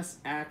bit less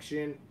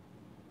action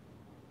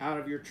out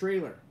of your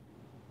trailer.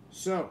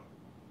 So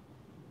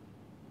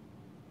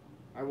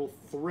I will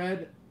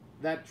thread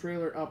that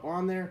trailer up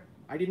on there.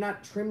 I did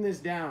not trim this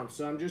down,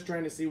 so I'm just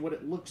trying to see what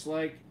it looks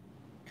like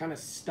kind of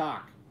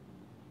stock.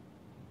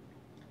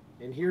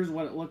 And here's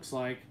what it looks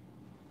like.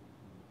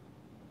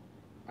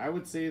 I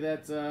would say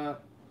that's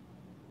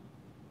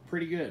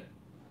pretty good.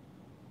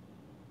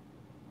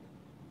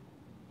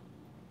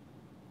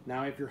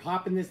 Now, if you're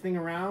hopping this thing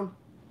around,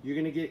 you're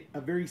going to get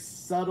a very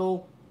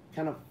subtle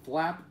kind of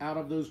flap out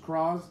of those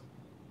claws,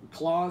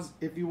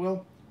 if you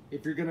will.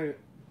 If you're going to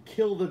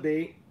kill the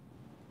bait,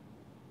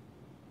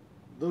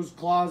 those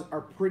claws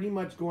are pretty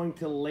much going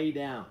to lay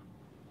down.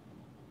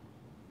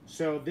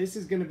 So this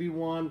is going to be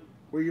one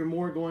where you're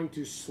more going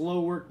to slow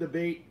work the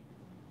bait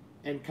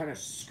and kind of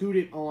scoot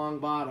it along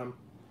bottom,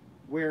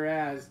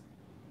 whereas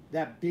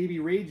that baby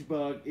rage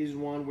bug is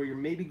one where you're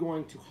maybe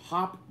going to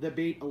hop the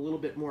bait a little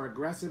bit more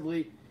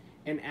aggressively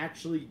and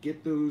actually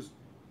get those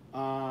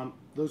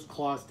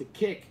claws to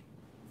kick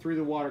through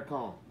the water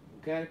column.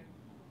 Okay.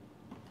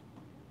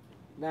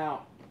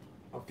 Now,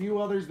 a few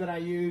others that I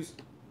use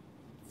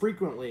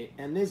frequently,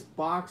 and this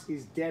box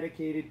is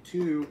dedicated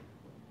to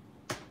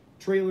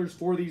trailers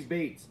for these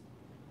baits.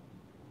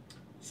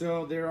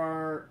 So there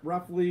are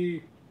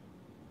roughly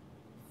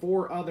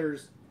 4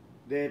 others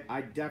that I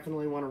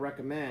definitely want to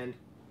recommend.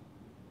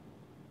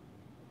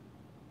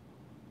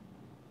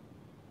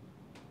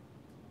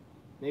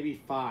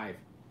 Maybe 5.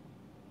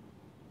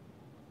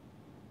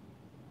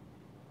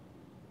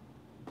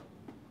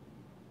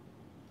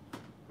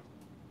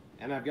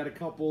 And I've got a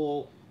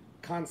couple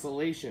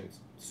consolations.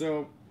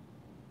 So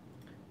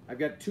I've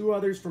got 2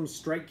 others from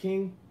Strike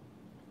King.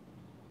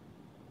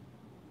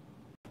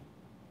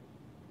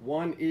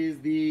 One is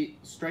the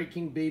Strike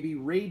King Baby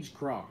Rage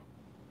Craw.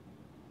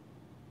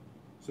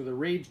 So the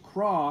Rage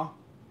Craw,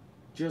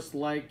 just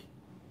like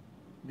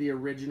the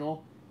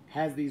original,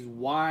 has these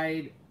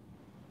wide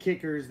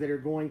kickers that are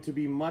going to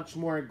be much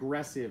more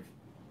aggressive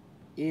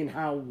in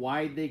how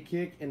wide they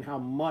kick and how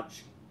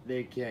much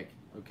they kick,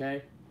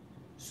 okay?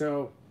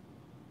 So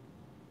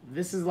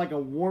this is like a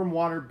warm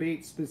water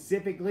bait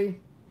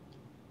specifically,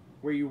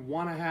 where you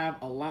want to have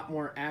a lot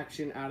more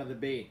action out of the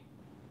bait.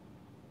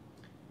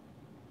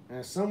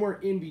 Somewhere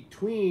in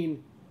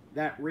between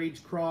that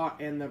Rage Craw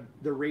and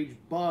the Rage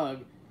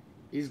Bug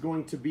is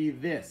going to be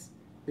this.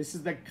 This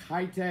is the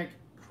Kitech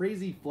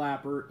Crazy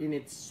Flapper in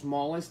its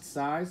smallest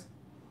size.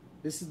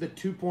 This is the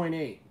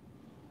 2.8.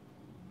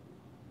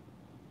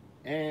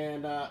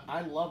 And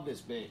I love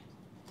this bait.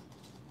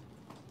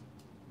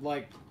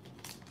 Like,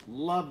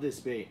 love this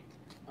bait.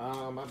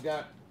 I've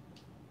got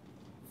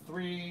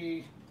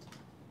three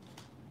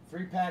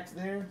packs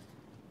there,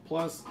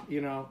 plus,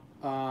 you know,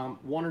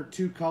 1 or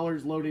 2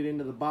 colors loaded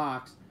into the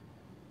box.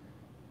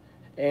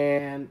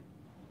 And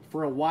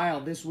for a while,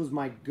 this was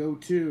my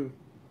go-to,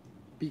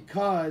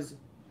 because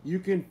you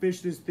can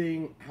fish this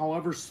thing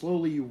however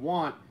slowly you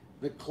want.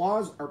 The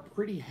claws are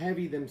pretty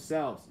heavy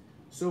themselves,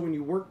 so when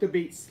you work the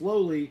bait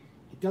slowly,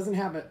 it doesn't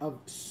have a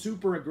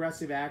super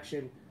aggressive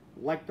action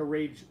like the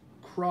Rage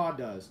Craw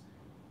does.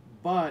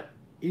 But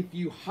if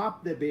you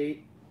hop the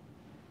bait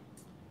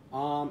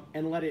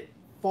and let it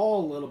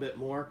fall a little bit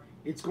more,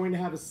 it's going to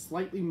have a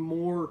slightly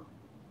more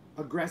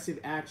aggressive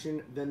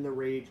action than the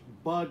Rage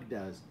Bug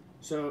does.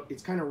 So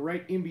it's kind of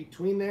right in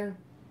between there,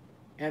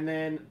 and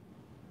then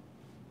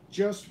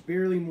just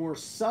barely more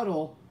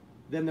subtle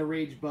than the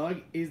Rage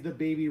Bug is the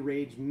Baby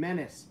Rage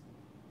Menace.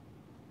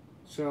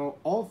 So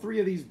all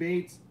 3 of these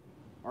baits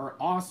are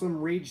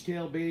awesome Rage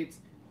Tail baits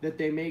that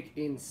they make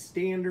in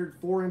standard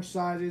 4-inch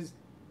sizes,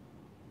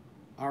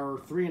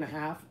 or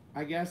 3.5,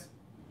 I guess.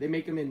 They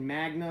make them in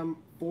Magnum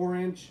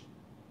 4-inch,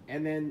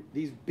 and then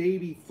these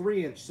baby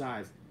 3-inch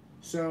size.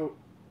 So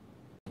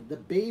the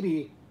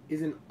baby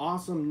is an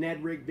awesome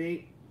Ned rig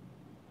bait,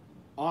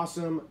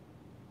 awesome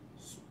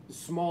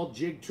small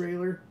jig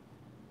trailer,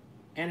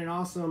 and an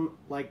awesome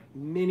like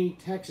mini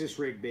Texas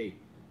rig bait.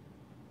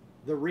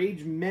 The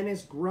Rage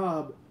Menace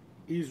Grub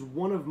is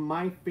one of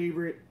my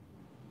favorite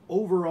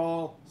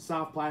overall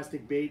soft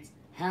plastic baits,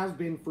 has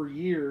been for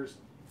years,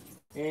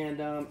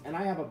 And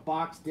I have a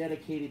box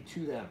dedicated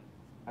to them.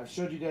 I've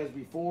showed you guys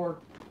before,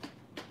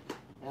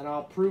 and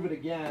I'll prove it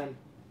again.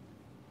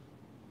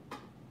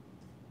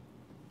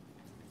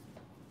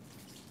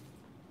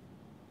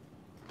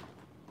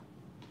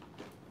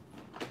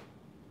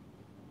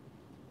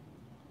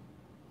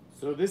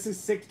 So this is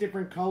 6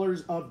 different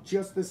colors of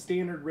just the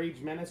standard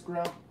Rage Menace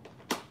grub.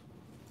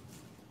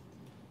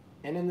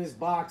 And in this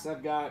box,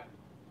 I've got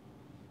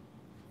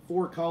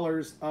 4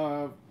 colors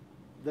of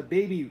the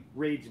baby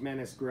Rage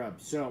Menace grub.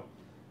 So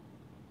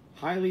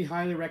highly,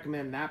 highly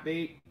recommend that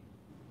bait.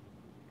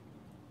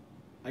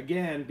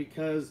 Again,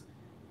 because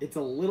it's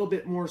a little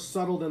bit more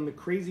subtle than the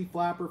Crazy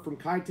Flapper from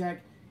Kitech.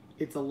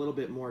 It's a little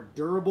bit more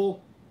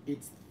durable.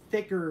 It's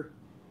thicker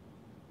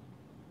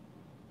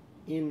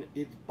in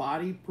its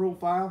body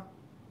profile.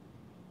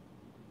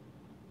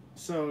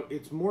 So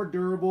it's more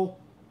durable.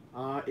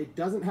 It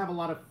doesn't have a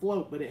lot of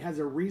float, but it has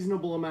a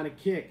reasonable amount of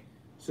kick.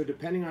 So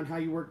depending on how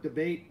you work the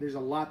bait, there's a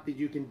lot that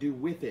you can do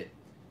with it.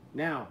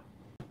 Now,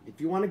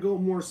 if you want to go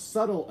more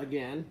subtle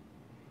again,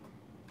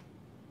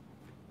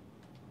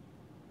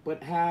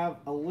 but have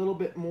a little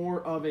bit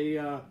more of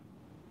a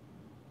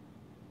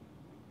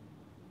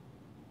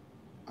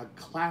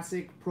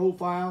classic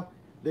profile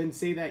than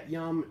say that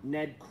Yum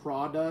Ned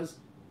Craw does.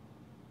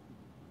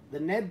 The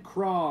Ned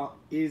Craw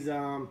is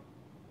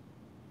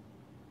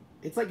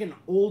it's like an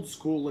old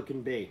school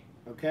looking bait,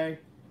 okay?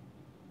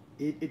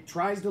 It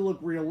tries to look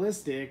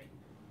realistic,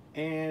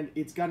 and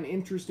it's got an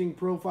interesting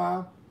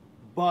profile,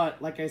 but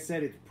like I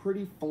said, it's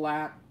pretty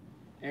flat,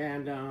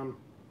 and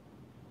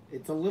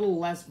it's a little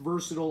less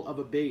versatile of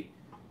a bait.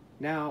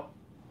 Now,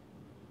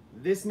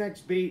 this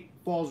next bait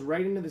falls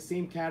right into the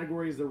same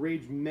category as the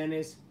Rage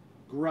Menace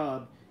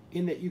grub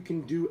in that you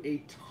can do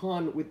a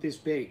ton with this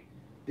bait.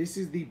 This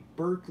is the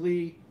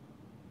Berkeley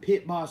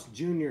Pit Boss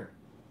Jr.,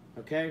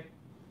 okay?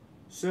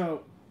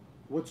 So,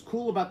 what's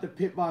cool about the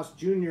Pit Boss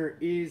Jr.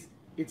 is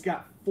it's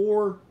got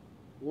 4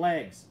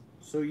 legs.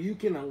 So you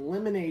can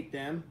eliminate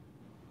them.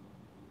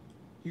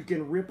 You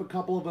can rip a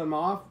couple of them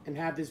off and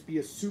have this be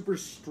a super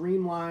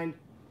streamlined,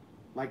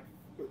 like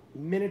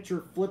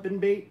miniature flipping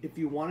bait if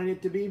you wanted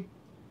it to be.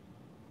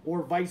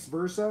 Or vice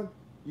versa.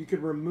 You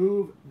could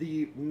remove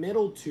the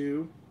middle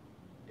 2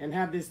 and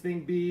have this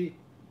thing be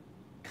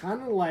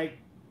kind of like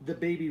the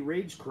baby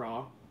Rage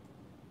Craw,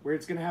 where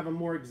it's going to have a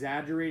more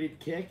exaggerated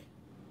kick.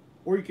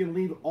 Or you can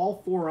leave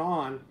all 4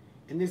 on,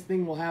 and this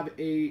thing will have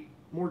a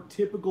more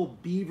typical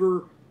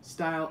beaver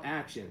style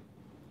action.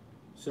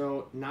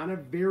 So not a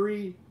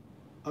very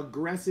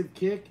aggressive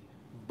kick,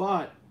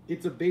 but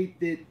it's a bait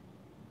that,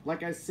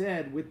 like I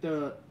said, with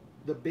the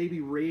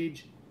baby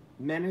Rage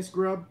Menace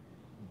grub,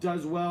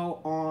 does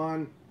well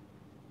on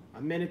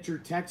a miniature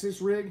Texas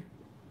rig,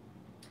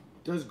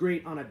 does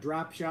great on a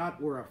drop shot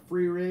or a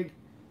free rig.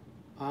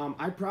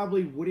 I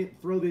probably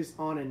wouldn't throw this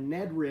on a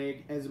Ned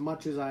rig as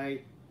much as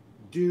I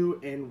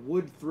do and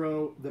would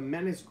throw the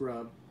Menace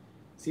grub.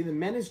 See, the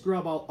Menace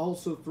grub I'll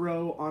also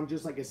throw on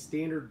just like a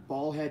standard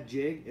ball head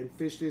jig and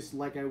fish this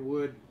like I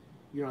would,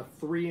 you know,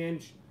 a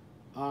 3-inch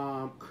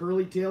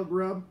curly tail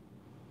grub.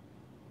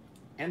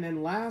 And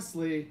then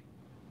lastly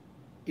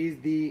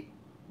is the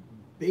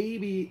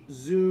baby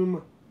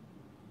Zoom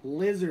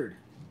lizard,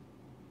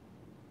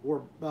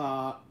 or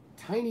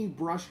tiny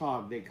brush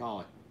hog they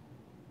call it.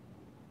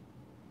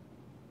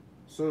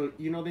 So,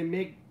 you know, they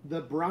make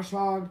the brush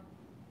hog,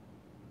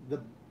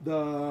 the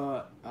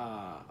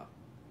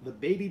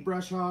baby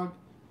brush hog,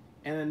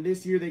 and then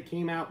this year they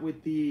came out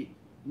with the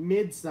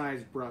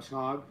mid-sized brush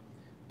hog,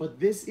 but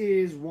this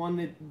is one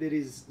that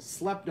is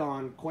slept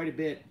on quite a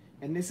bit,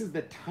 and this is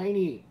the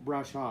tiny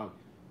brush hog.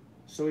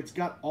 So it's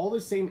got all the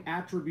same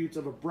attributes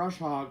of a brush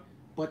hog,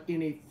 but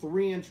in a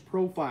 3-inch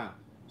profile.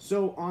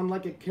 So on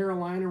like a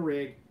Carolina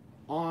rig,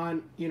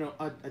 on, you know,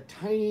 a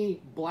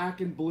tiny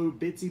black and blue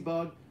Bitsy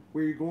bug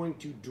where you're going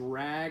to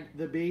drag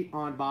the bait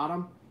on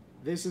bottom,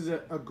 this is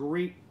a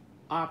great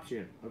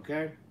option,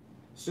 okay?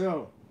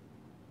 So,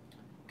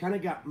 kind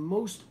of got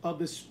most of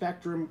the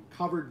spectrum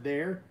covered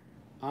there.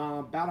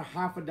 About a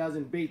half a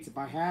dozen baits. If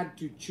I had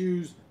to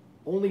choose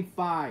only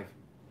 5,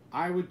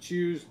 I would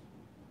choose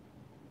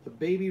the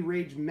Baby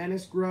Rage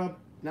Menace grub,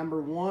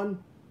 number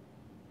 1.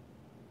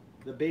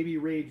 The Baby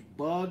Rage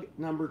Bug,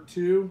 number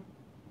 2.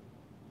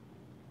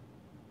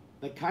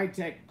 The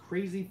Kitech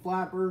Crazy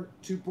Flapper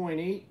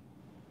 2.8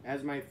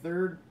 as my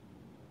 3rd.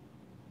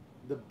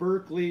 The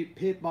Berkeley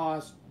Pit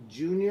Boss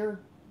Jr.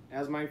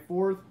 as my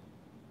 4th.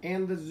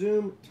 And the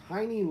Zoom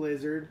Tiny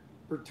Lizard,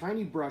 or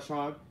Tiny Brush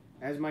Hog,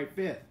 as my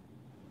 5th.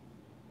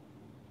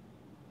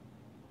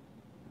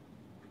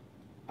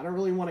 I don't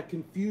really want to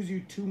confuse you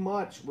too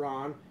much,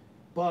 Ron,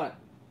 but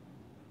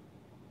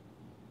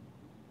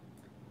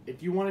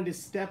if you wanted to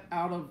step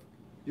out of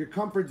your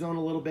comfort zone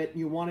a little bit and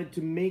you wanted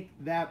to make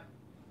that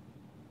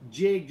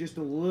jig just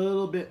a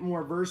little bit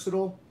more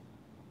versatile,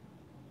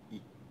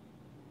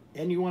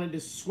 and you wanted to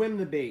swim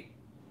the bait,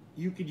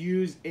 you could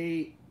use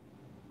a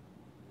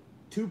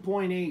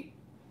 2.8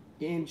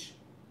 inch.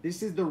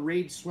 This is the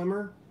Rage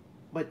Swimmer,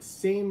 but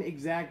same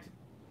exact.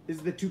 This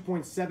is the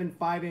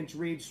 2.75 inch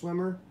Rage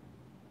Swimmer,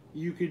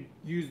 you could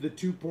use the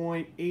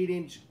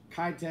 2.8-inch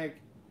Kitech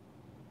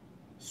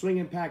Swing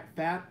Impact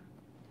Fat,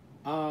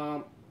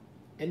 and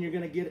you're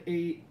going to get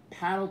a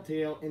paddle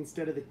tail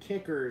instead of the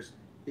kickers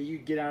that you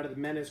get out of the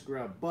Menace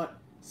Grub. But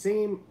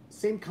same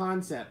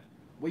concept.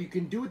 What you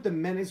can do with the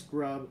Menace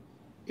Grub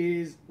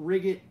is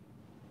rig it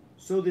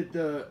so that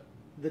the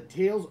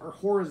tails are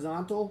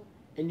horizontal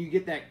and you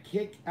get that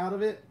kick out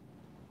of it,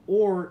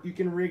 or you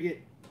can rig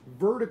it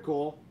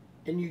vertical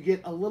and you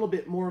get a little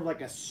bit more of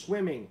like a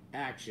swimming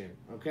action,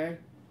 okay?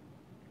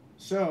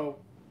 So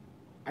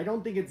I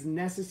don't think it's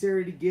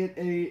necessary to get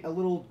a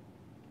little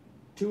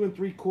 2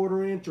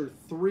 3/4 inch or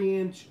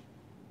 3-inch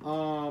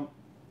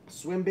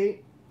swim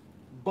bait,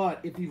 but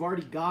if you've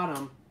already got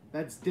them,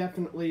 that's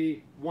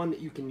definitely one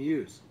that you can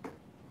use.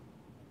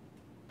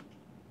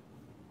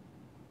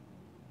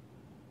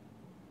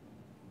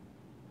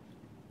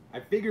 I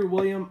figure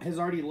William has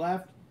already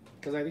left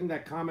because I think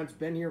that comment's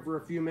been here for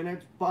a few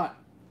minutes, but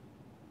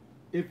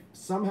if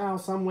somehow,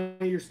 some way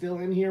you're still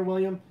in here,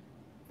 William,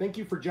 thank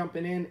you for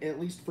jumping in, at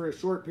least for a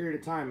short period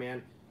of time,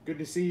 man. Good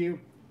to see you.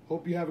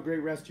 Hope you have a great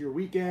rest of your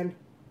weekend.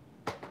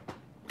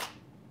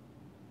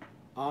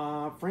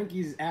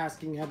 Frankie's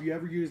asking, have you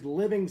ever used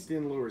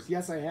Livingston lures?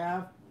 Yes, I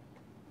have.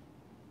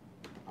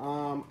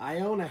 I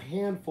own a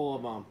handful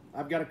of them.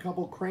 I've got a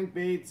couple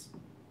crankbaits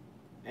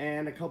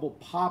and a couple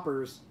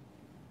poppers.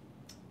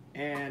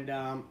 And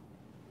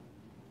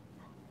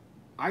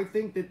I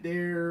think that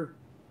they're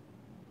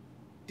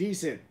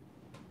decent.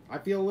 I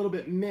feel a little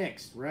bit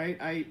mixed,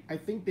 right? I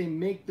think they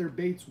make their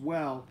baits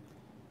well,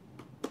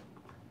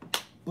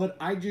 but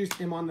I just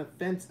am on the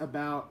fence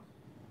about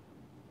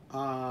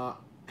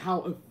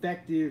how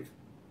effective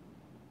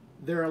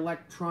their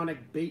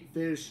electronic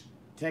baitfish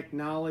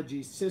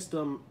technology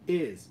system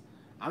is.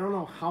 I don't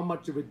know how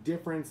much of a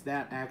difference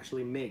that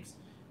actually makes.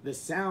 The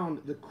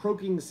sound, the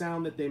croaking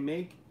sound that they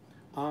make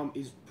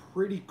is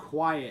pretty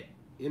quiet,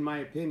 in my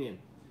opinion.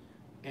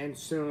 And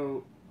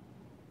so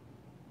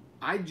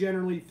I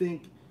generally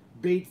think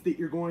baits that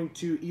you're going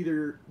to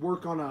either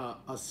work on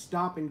a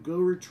stop and go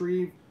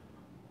retrieve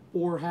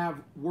or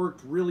have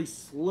worked really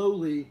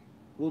slowly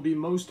will be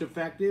most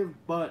effective.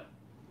 But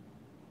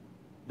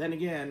then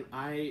again,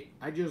 I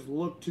just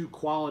look to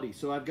quality.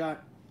 So I've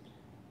got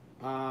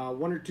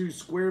 1 or 2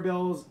 square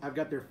bills, I've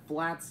got their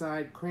flat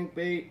side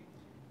crankbait,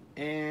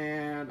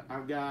 and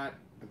I've got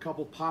a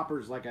couple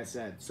poppers, like I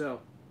said. So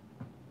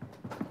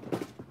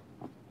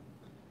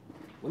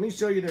let me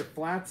show you their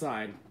flat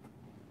side.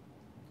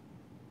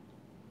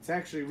 It's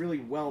actually really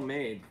well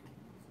made.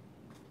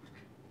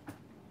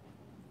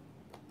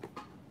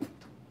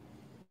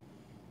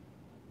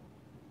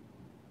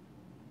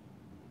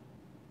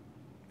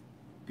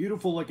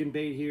 Beautiful looking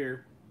bait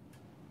here.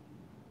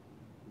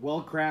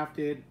 Well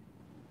crafted.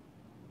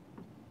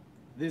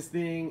 This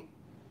thing,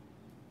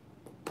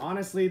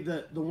 honestly,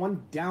 the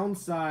one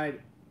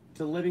downside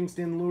to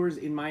Livingston lures,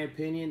 in my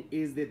opinion,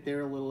 is that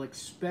they're a little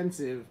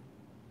expensive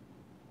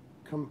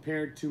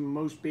compared to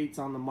most baits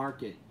on the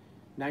market.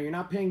 Now, you're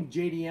not paying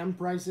JDM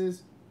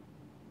prices,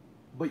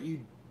 but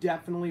you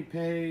definitely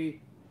pay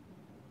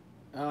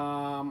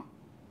kind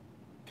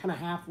of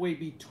halfway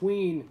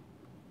between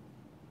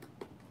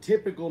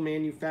typical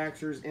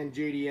manufacturers and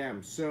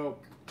JDM. So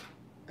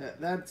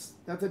that's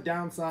a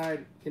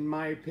downside, in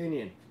my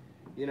opinion.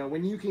 You know,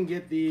 when you can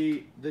get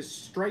the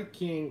Strike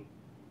King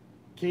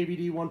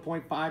KBD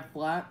 1.5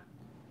 flat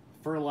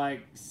for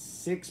like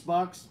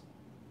 $6,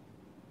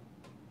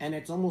 and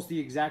it's almost the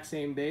exact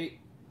same bait,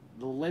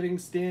 the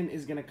Livingston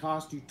is going to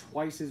cost you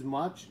twice as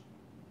much.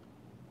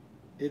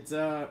 It's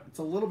a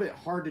little bit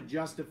hard to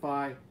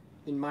justify,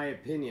 in my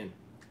opinion.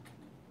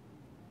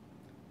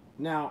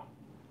 Now,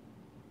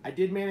 I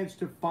did manage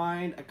to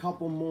find a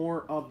couple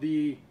more of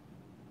the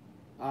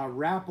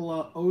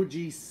Rapala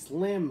OG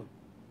Slim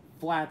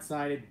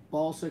flat-sided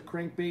balsa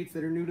crankbaits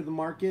that are new to the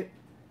market.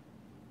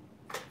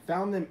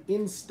 Found them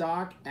in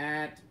stock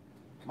at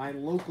my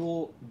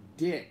local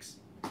Dick's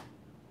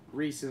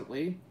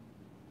recently,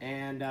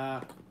 and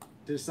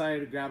decided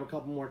to grab a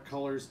couple more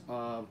colors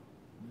of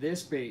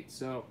this bait.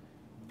 So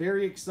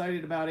very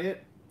excited about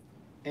it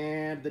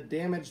and the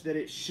damage that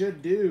it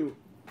should do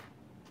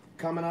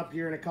coming up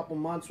here in a couple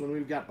months when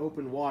we've got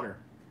open water.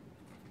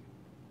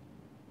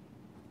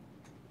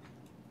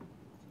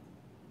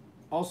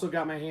 Also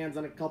got my hands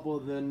on a couple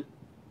of the,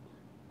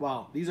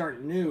 well, these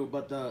aren't new,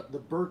 but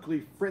the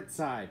Berkeley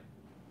Frit-side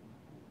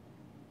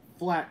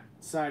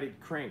flat-sided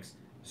cranks.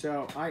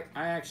 So I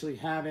actually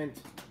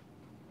haven't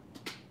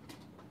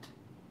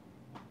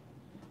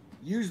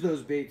used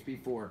those baits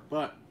before,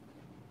 but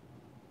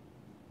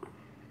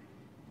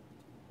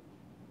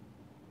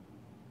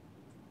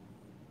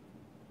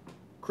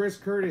Chris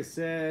Curtis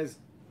says,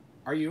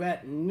 are you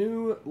at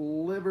New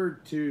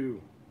Liver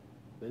 2?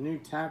 The new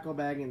tackle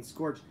bag in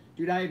Scorch.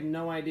 Dude, I have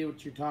no idea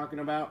what you're talking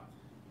about.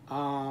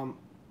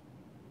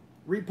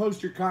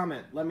 Repost your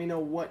comment. Let me know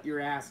what you're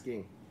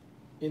asking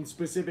in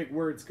specific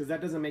words, because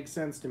that doesn't make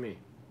sense to me.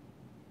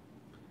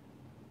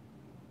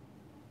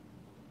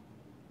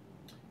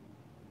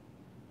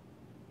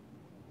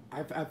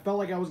 I felt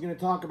like I was going to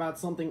talk about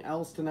something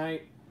else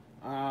tonight,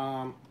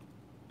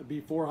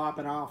 before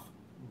hopping off,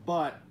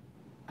 but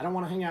I don't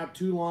want to hang out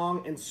too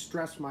long and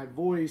stress my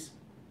voice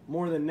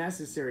more than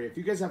necessary. If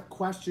you guys have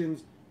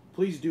questions,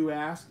 please do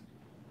ask.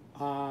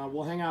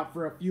 We'll hang out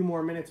for a few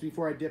more minutes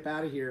before I dip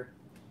out of here.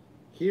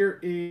 Here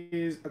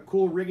is a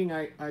cool rigging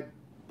I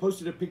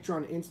posted a picture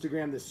on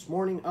Instagram this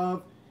morning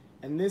of,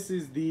 and this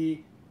is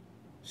the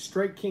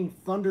Strike King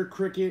Thunder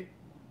Cricket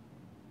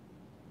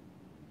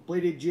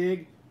bladed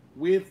jig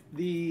with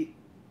the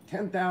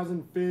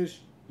 10,000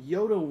 fish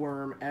Yoda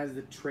worm as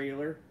the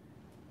trailer.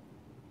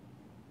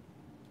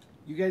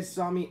 You guys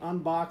saw me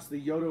unbox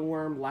the Yoda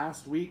worm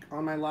last week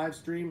on my live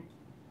stream.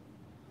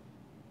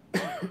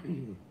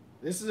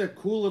 This is a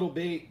cool little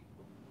bait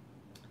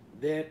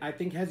that I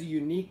think has a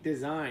unique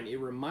design. It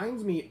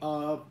reminds me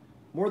of,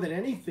 more than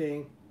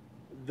anything,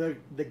 the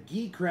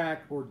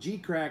G-Crack or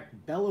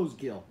G-Crack bellows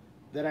gill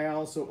that I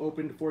also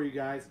opened for you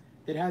guys,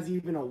 that has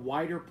even a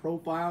wider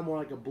profile, more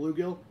like a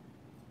bluegill.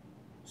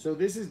 So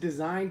this is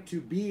designed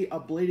to be a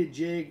bladed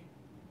jig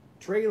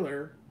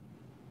trailer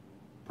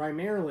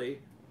primarily,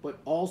 but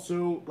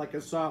also like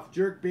a soft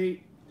jerk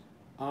bait,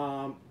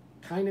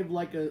 kind of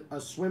like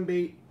a swim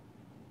bait.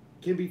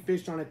 Can be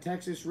fished on a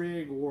Texas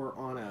rig or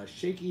on a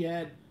shaky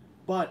head,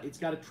 but it's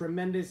got a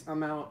tremendous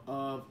amount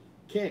of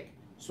kick.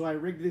 So I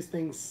rigged this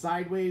thing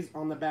sideways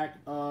on the back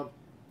of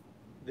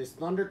this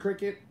Thunder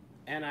Cricket,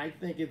 and I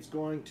think it's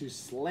going to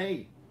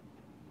slay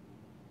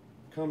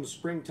come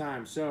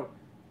springtime. So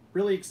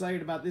really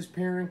excited about this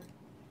pairing.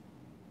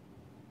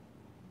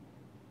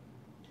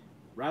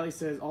 Riley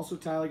says, also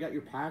Tyler, got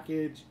your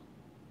package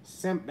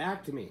sent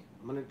back to me.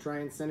 I'm going to try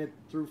and send it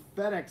through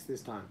FedEx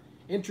this time.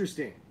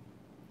 Interesting.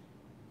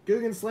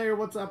 Guggen Slayer,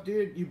 what's up,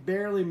 dude? You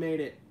barely made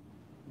it.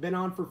 Been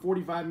on for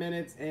 45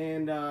 minutes,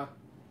 and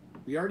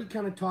we already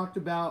kind of talked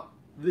about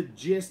the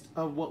gist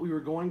of what we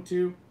were going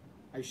to.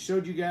 I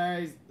showed you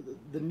guys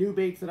the new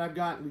baits that I've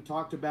got, and we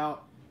talked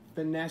about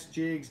finesse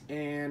jigs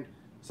and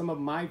some of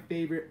my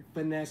favorite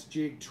finesse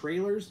jig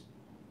trailers.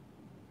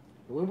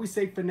 And when we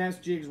say finesse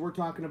jigs, we're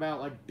talking about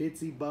like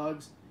Bitsy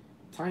bugs,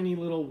 tiny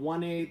little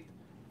 1/8,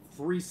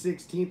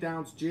 3/16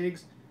 ounce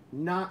jigs,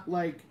 not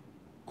like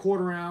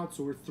 1/4 ounce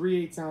or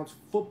 3/8 ounce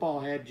football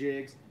head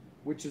jigs,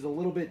 which is a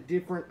little bit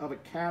different of a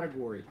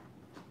category.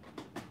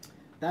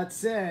 That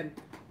said,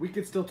 we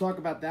could still talk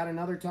about that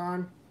another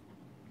time.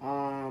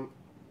 I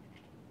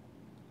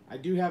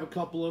do have a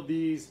couple of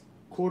these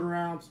 1/4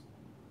 ounce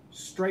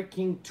Strike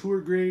King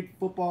tour grade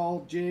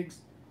football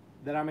jigs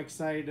that I'm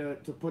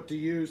excited to put to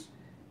use,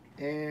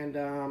 and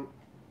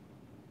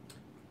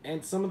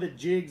some of the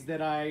jigs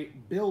that I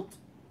built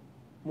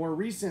more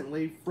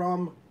recently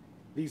from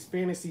these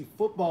fantasy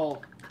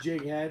football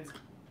jig heads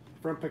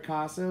from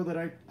Picasso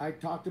that I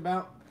talked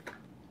about.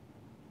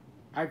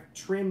 I've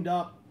trimmed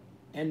up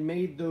and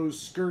made those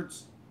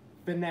skirts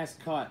finesse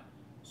cut,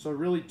 so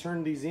really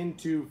turned these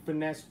into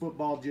finesse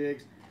football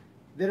jigs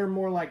that are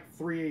more like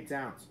 3/8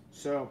 ounce.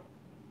 So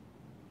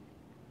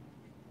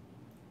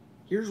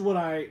here's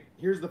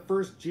the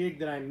first jig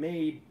that I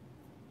made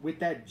with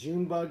that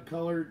Junebug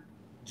colored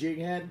jig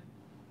head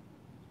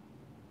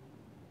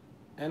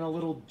and a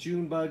little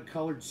Junebug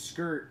colored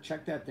skirt.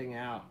 Check that thing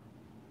out.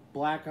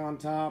 Black on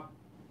top,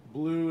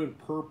 blue and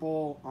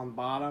purple on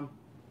bottom.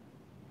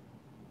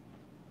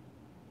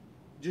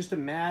 Just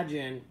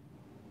imagine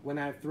when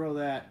I throw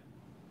that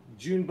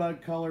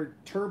Junebug colored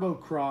Turbo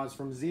Cross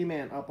from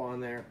Z-Man up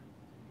on there.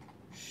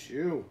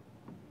 Shoo.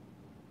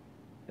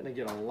 Gonna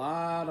get a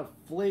lot of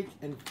flake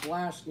and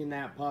flash in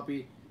that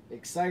puppy.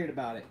 Excited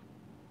about it.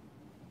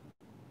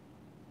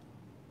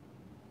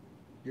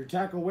 Your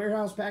tackle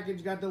warehouse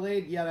package got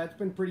delayed? Yeah, that's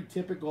been pretty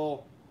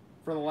typical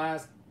for the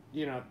last,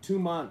 2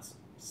 months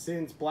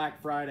since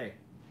Black Friday,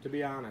 to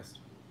be honest.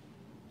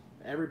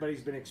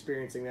 Everybody's been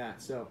experiencing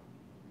that, so.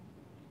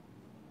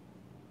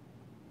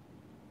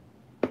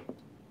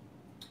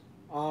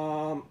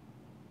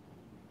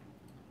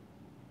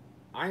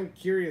 I'm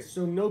curious.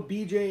 So no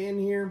BJ in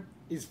here.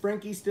 Is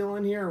Frankie still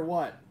in here or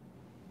what?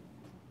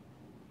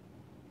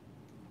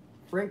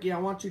 Frankie, I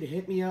want you to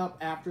hit me up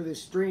after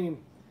this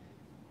stream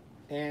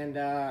and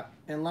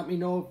let me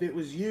know if it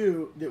was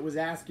you that was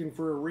asking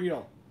for a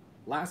reel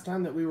last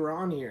time that we were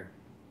on here.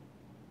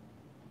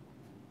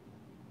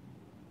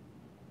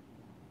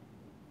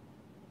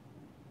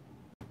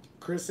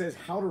 Chris says,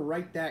 how to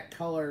write that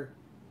color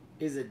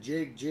is a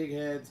jig. Jig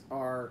heads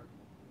are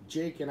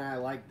Jake and I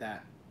like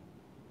that.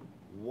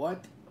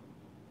 What?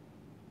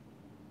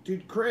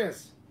 Dude,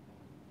 Chris.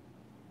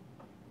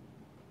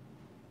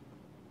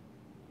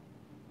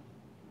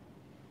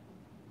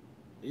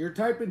 You're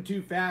typing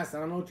too fast. I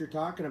don't know what you're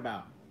talking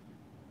about.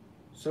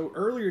 So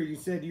earlier you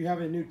said you have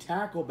a new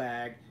tackle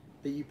bag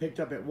that you picked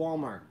up at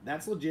Walmart.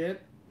 That's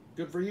legit.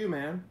 Good for you,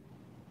 man.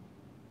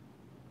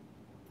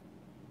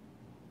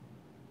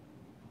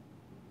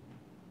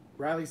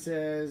 Riley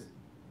says,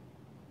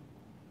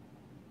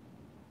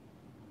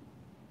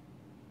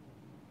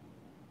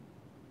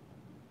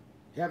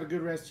 have a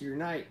good rest of your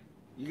night.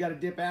 You got to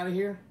dip out of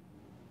here?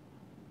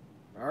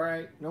 All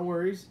right, no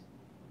worries.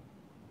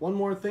 One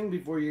more thing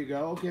before you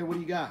go. Okay, what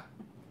do you got?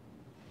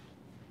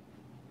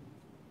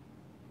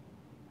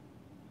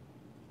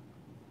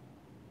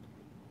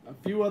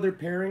 few other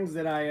pairings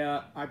that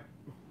I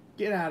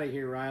get out of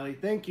here, Riley.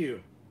 Thank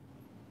you.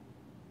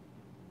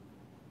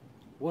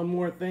 One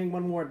more thing,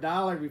 one more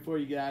dollar before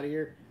you get out of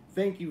here.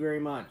 Thank you very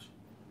much.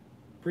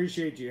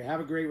 Appreciate you. Have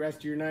a great rest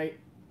of your night.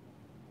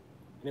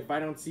 And if I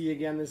don't see you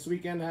again this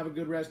weekend, have a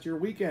good rest of your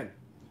weekend.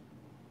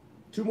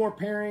 Two more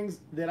pairings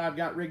that I've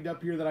got rigged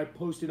up here that I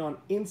posted on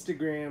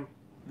Instagram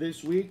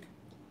this week.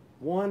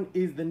 One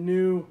is the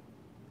new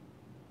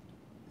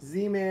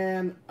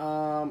Z-Man,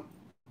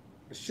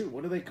 shoot,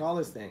 what do they call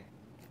this thing?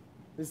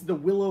 This is the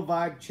Willow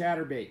Vibe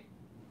Chatterbait.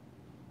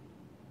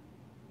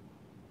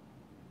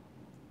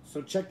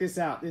 So check this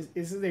out. This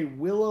is a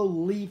willow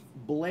leaf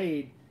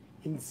blade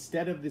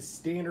instead of the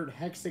standard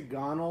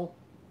hexagonal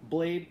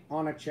blade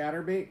on a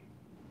chatterbait,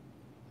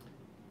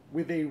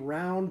 with a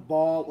round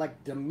ball,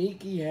 like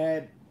Damiki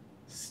head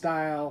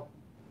style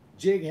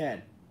jig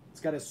head.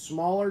 It's got a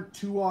smaller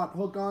 2/0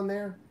 hook on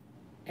there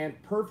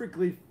and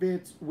perfectly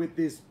fits with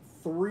this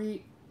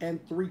 3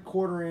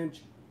 3/4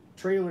 inch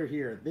trailer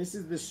here. This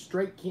is the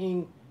Strike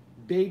King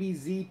Baby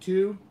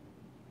Z2,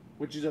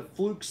 which is a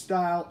fluke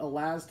style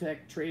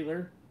Elastec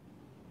trailer.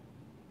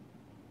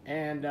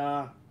 And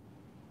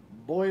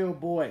boy oh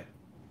boy,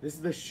 this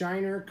is the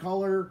Shiner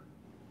color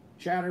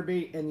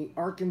chatterbait and the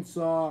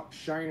Arkansas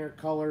Shiner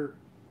color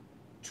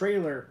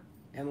trailer,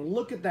 and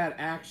look at that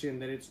action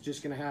that it's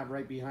just gonna have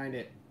right behind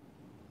it.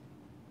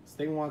 This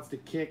thing wants to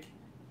kick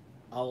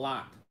a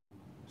lot.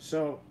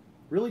 So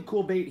really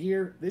cool bait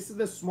here. This is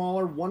the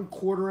smaller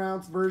 1/4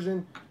 ounce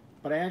version,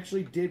 but I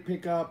actually did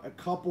pick up a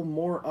couple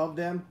more of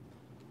them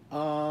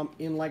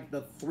in like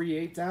the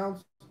 3/8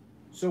 ounce.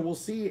 So we'll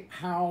see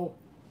how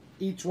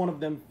each one of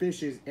them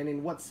fishes and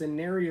in what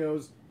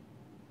scenarios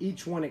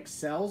each one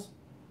excels,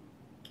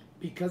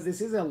 because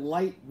this is a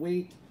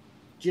lightweight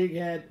jig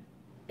head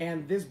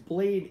and this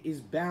blade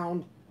is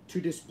bound to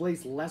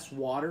displace less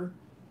water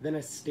than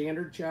a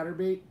standard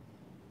chatterbait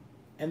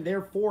and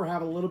therefore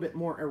have a little bit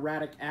more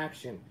erratic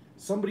action.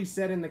 Somebody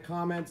said in the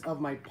comments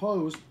of my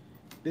post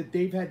that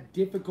they've had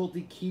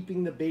difficulty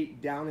keeping the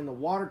bait down in the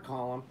water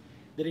column,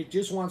 that it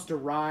just wants to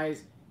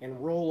rise and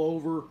roll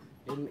over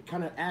and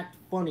kind of act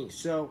funny.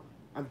 So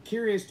I'm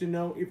curious to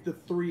know if the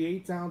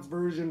 3/8 ounce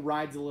version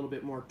rides a little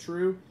bit more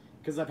true,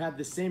 because I've had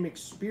the same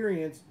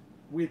experience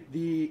with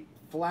the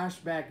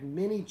Flashback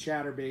mini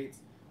chatterbaits,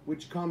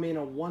 which come in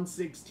a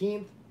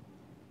 1/16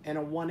 and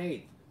a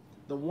 1/8.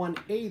 The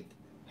 1/8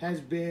 has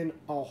been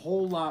a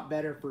whole lot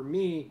better for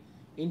me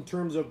in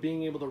terms of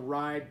being able to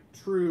ride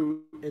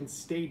true and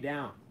stay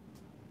down.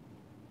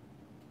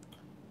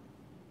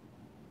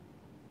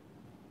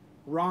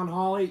 Ron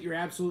Hawley, you're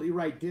absolutely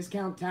right.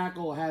 Discount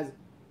Tackle has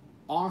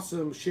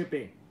awesome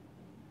shipping.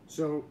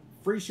 So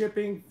free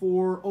shipping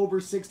for over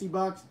 60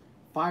 bucks,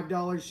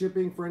 $5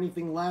 shipping for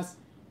anything less,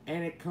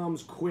 and it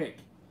comes quick.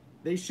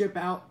 They ship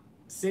out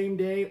same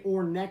day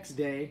or next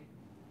day,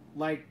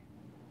 like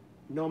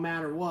no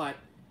matter what,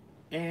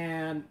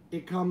 and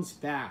it comes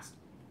fast.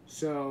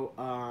 So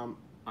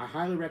I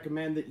highly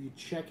recommend that you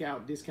check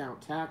out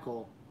Discount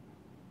Tackle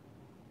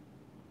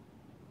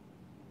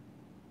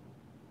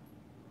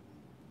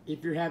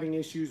if you're having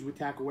issues with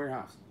Tackle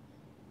Warehouse.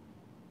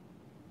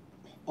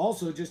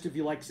 Also, just if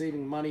you like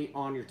saving money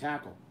on your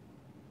tackle.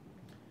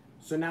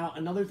 So now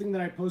another thing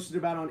that I posted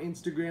about on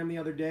Instagram the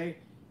other day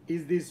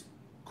is this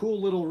cool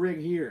little rig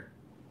here.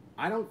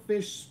 I don't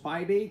fish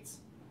spy baits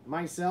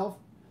myself.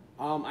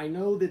 I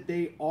know that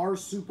they are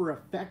super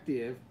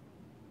effective,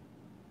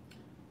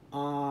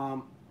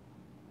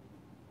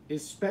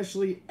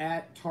 especially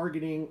at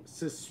targeting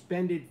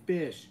suspended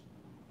fish,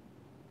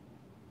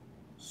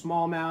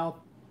 smallmouth,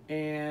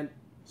 and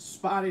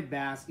spotted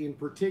bass in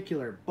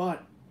particular.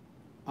 But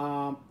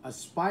a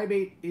spy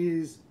bait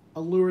is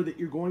a lure that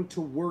you're going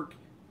to work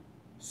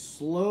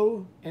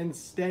slow and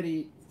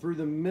steady through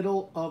the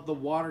middle of the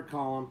water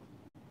column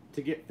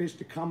to get fish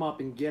to come up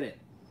and get it.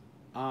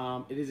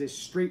 It is a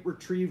straight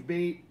retrieve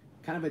bait,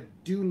 kind of a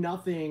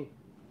do-nothing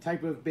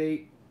type of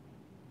bait.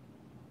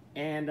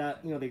 And,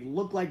 you know, they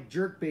look like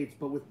jerk baits,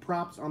 but with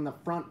props on the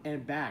front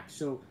and back.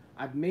 So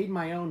I've made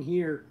my own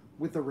here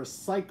with a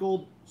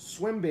recycled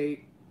swim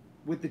bait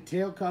with the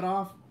tail cut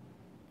off.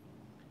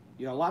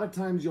 You know, a lot of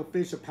times you'll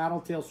fish a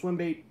paddle tail swim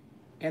bait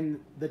and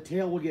the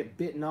tail will get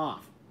bitten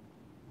off.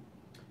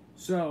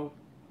 So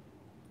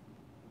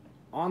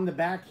on the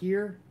back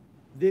here,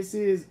 this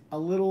is a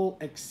little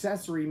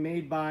accessory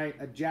made by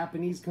a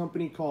Japanese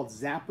company called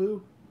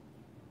Zappu.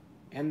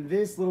 And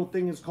this little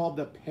thing is called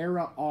the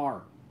Para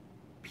R.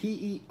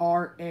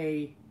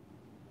 P-E-R-A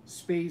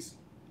space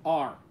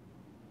R.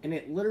 And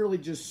it literally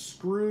just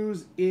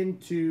screws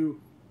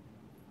into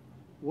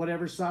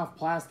whatever soft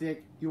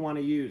plastic you want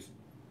to use.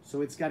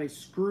 So it's got a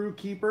screw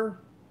keeper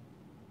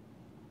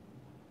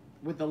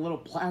with a little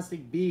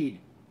plastic bead.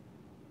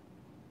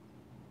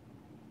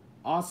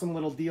 Awesome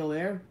little deal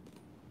there.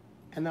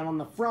 And then on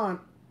the front,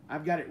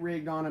 I've got it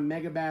rigged on a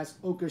Megabass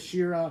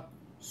Okashira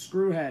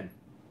screw head.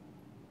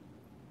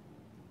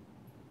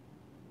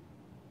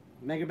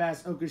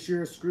 Megabass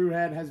Okashira screw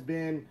head has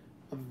been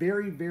a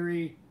very,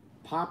 very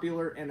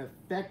popular and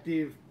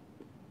effective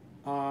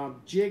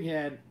jig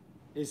head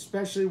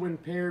especially when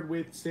paired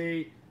with,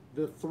 say,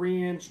 the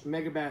 3-inch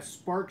Megabass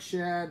Spark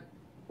Shad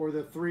or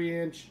the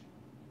 3-inch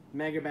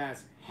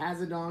Megabass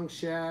Hazadong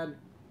Shad.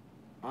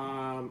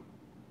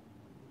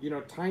 You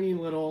know, tiny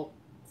little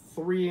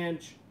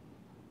 3-inch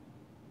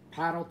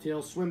paddle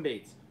tail swim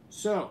baits.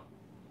 So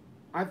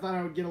I thought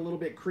I would get a little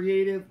bit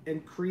creative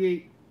and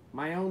create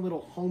my own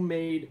little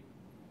homemade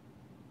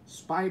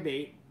spy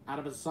bait out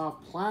of a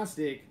soft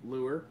plastic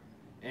lure,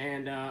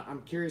 and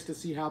I'm curious to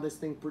see how this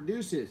thing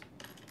produces.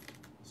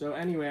 So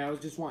anyway, I was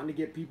just wanting to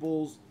get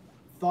people's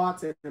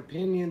thoughts and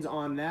opinions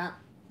on that.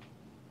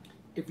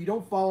 If you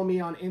don't follow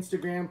me on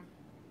Instagram,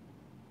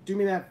 do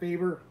me that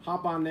favor,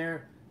 hop on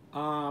there.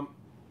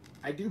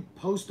 I do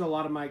post a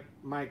lot of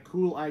my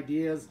cool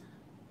ideas,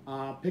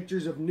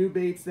 pictures of new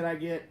baits that I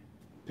get,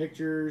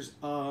 pictures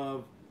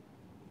of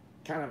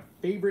kind of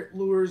favorite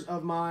lures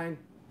of mine,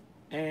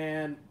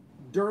 and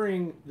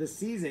during the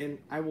season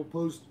I will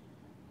post,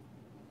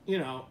 you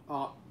know,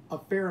 a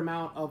fair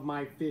amount of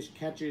my fish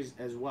catches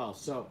as well.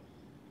 So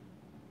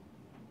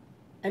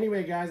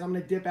anyway, guys, I'm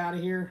gonna dip out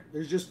of here.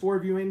 There's just 4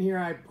 of you in here.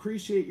 I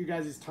appreciate you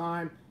guys'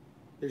 time.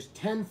 There's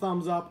 10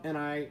 thumbs up, and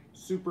I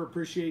super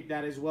appreciate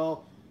that as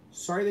well.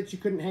 Sorry that you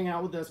couldn't hang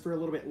out with us for a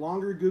little bit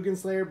longer, Guggen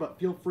Slayer, but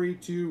feel free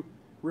to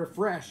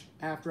refresh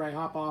after I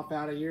hop off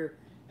out of here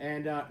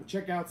and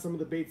check out some of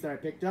the baits that I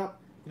picked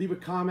up. Leave a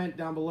comment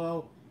down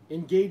below.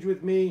 Engage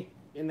with me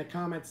in the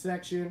comment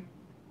section.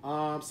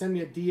 Send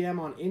me a DM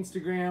on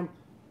Instagram.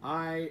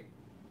 I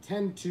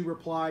tend to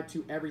reply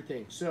to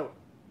everything. So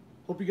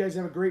hope you guys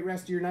have a great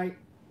rest of your night.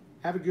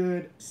 Have a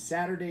good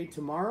Saturday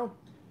tomorrow.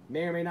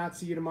 May or may not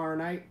see you tomorrow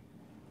night.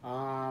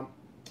 And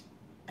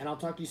I'll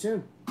talk to you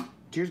soon.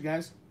 Cheers,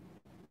 guys.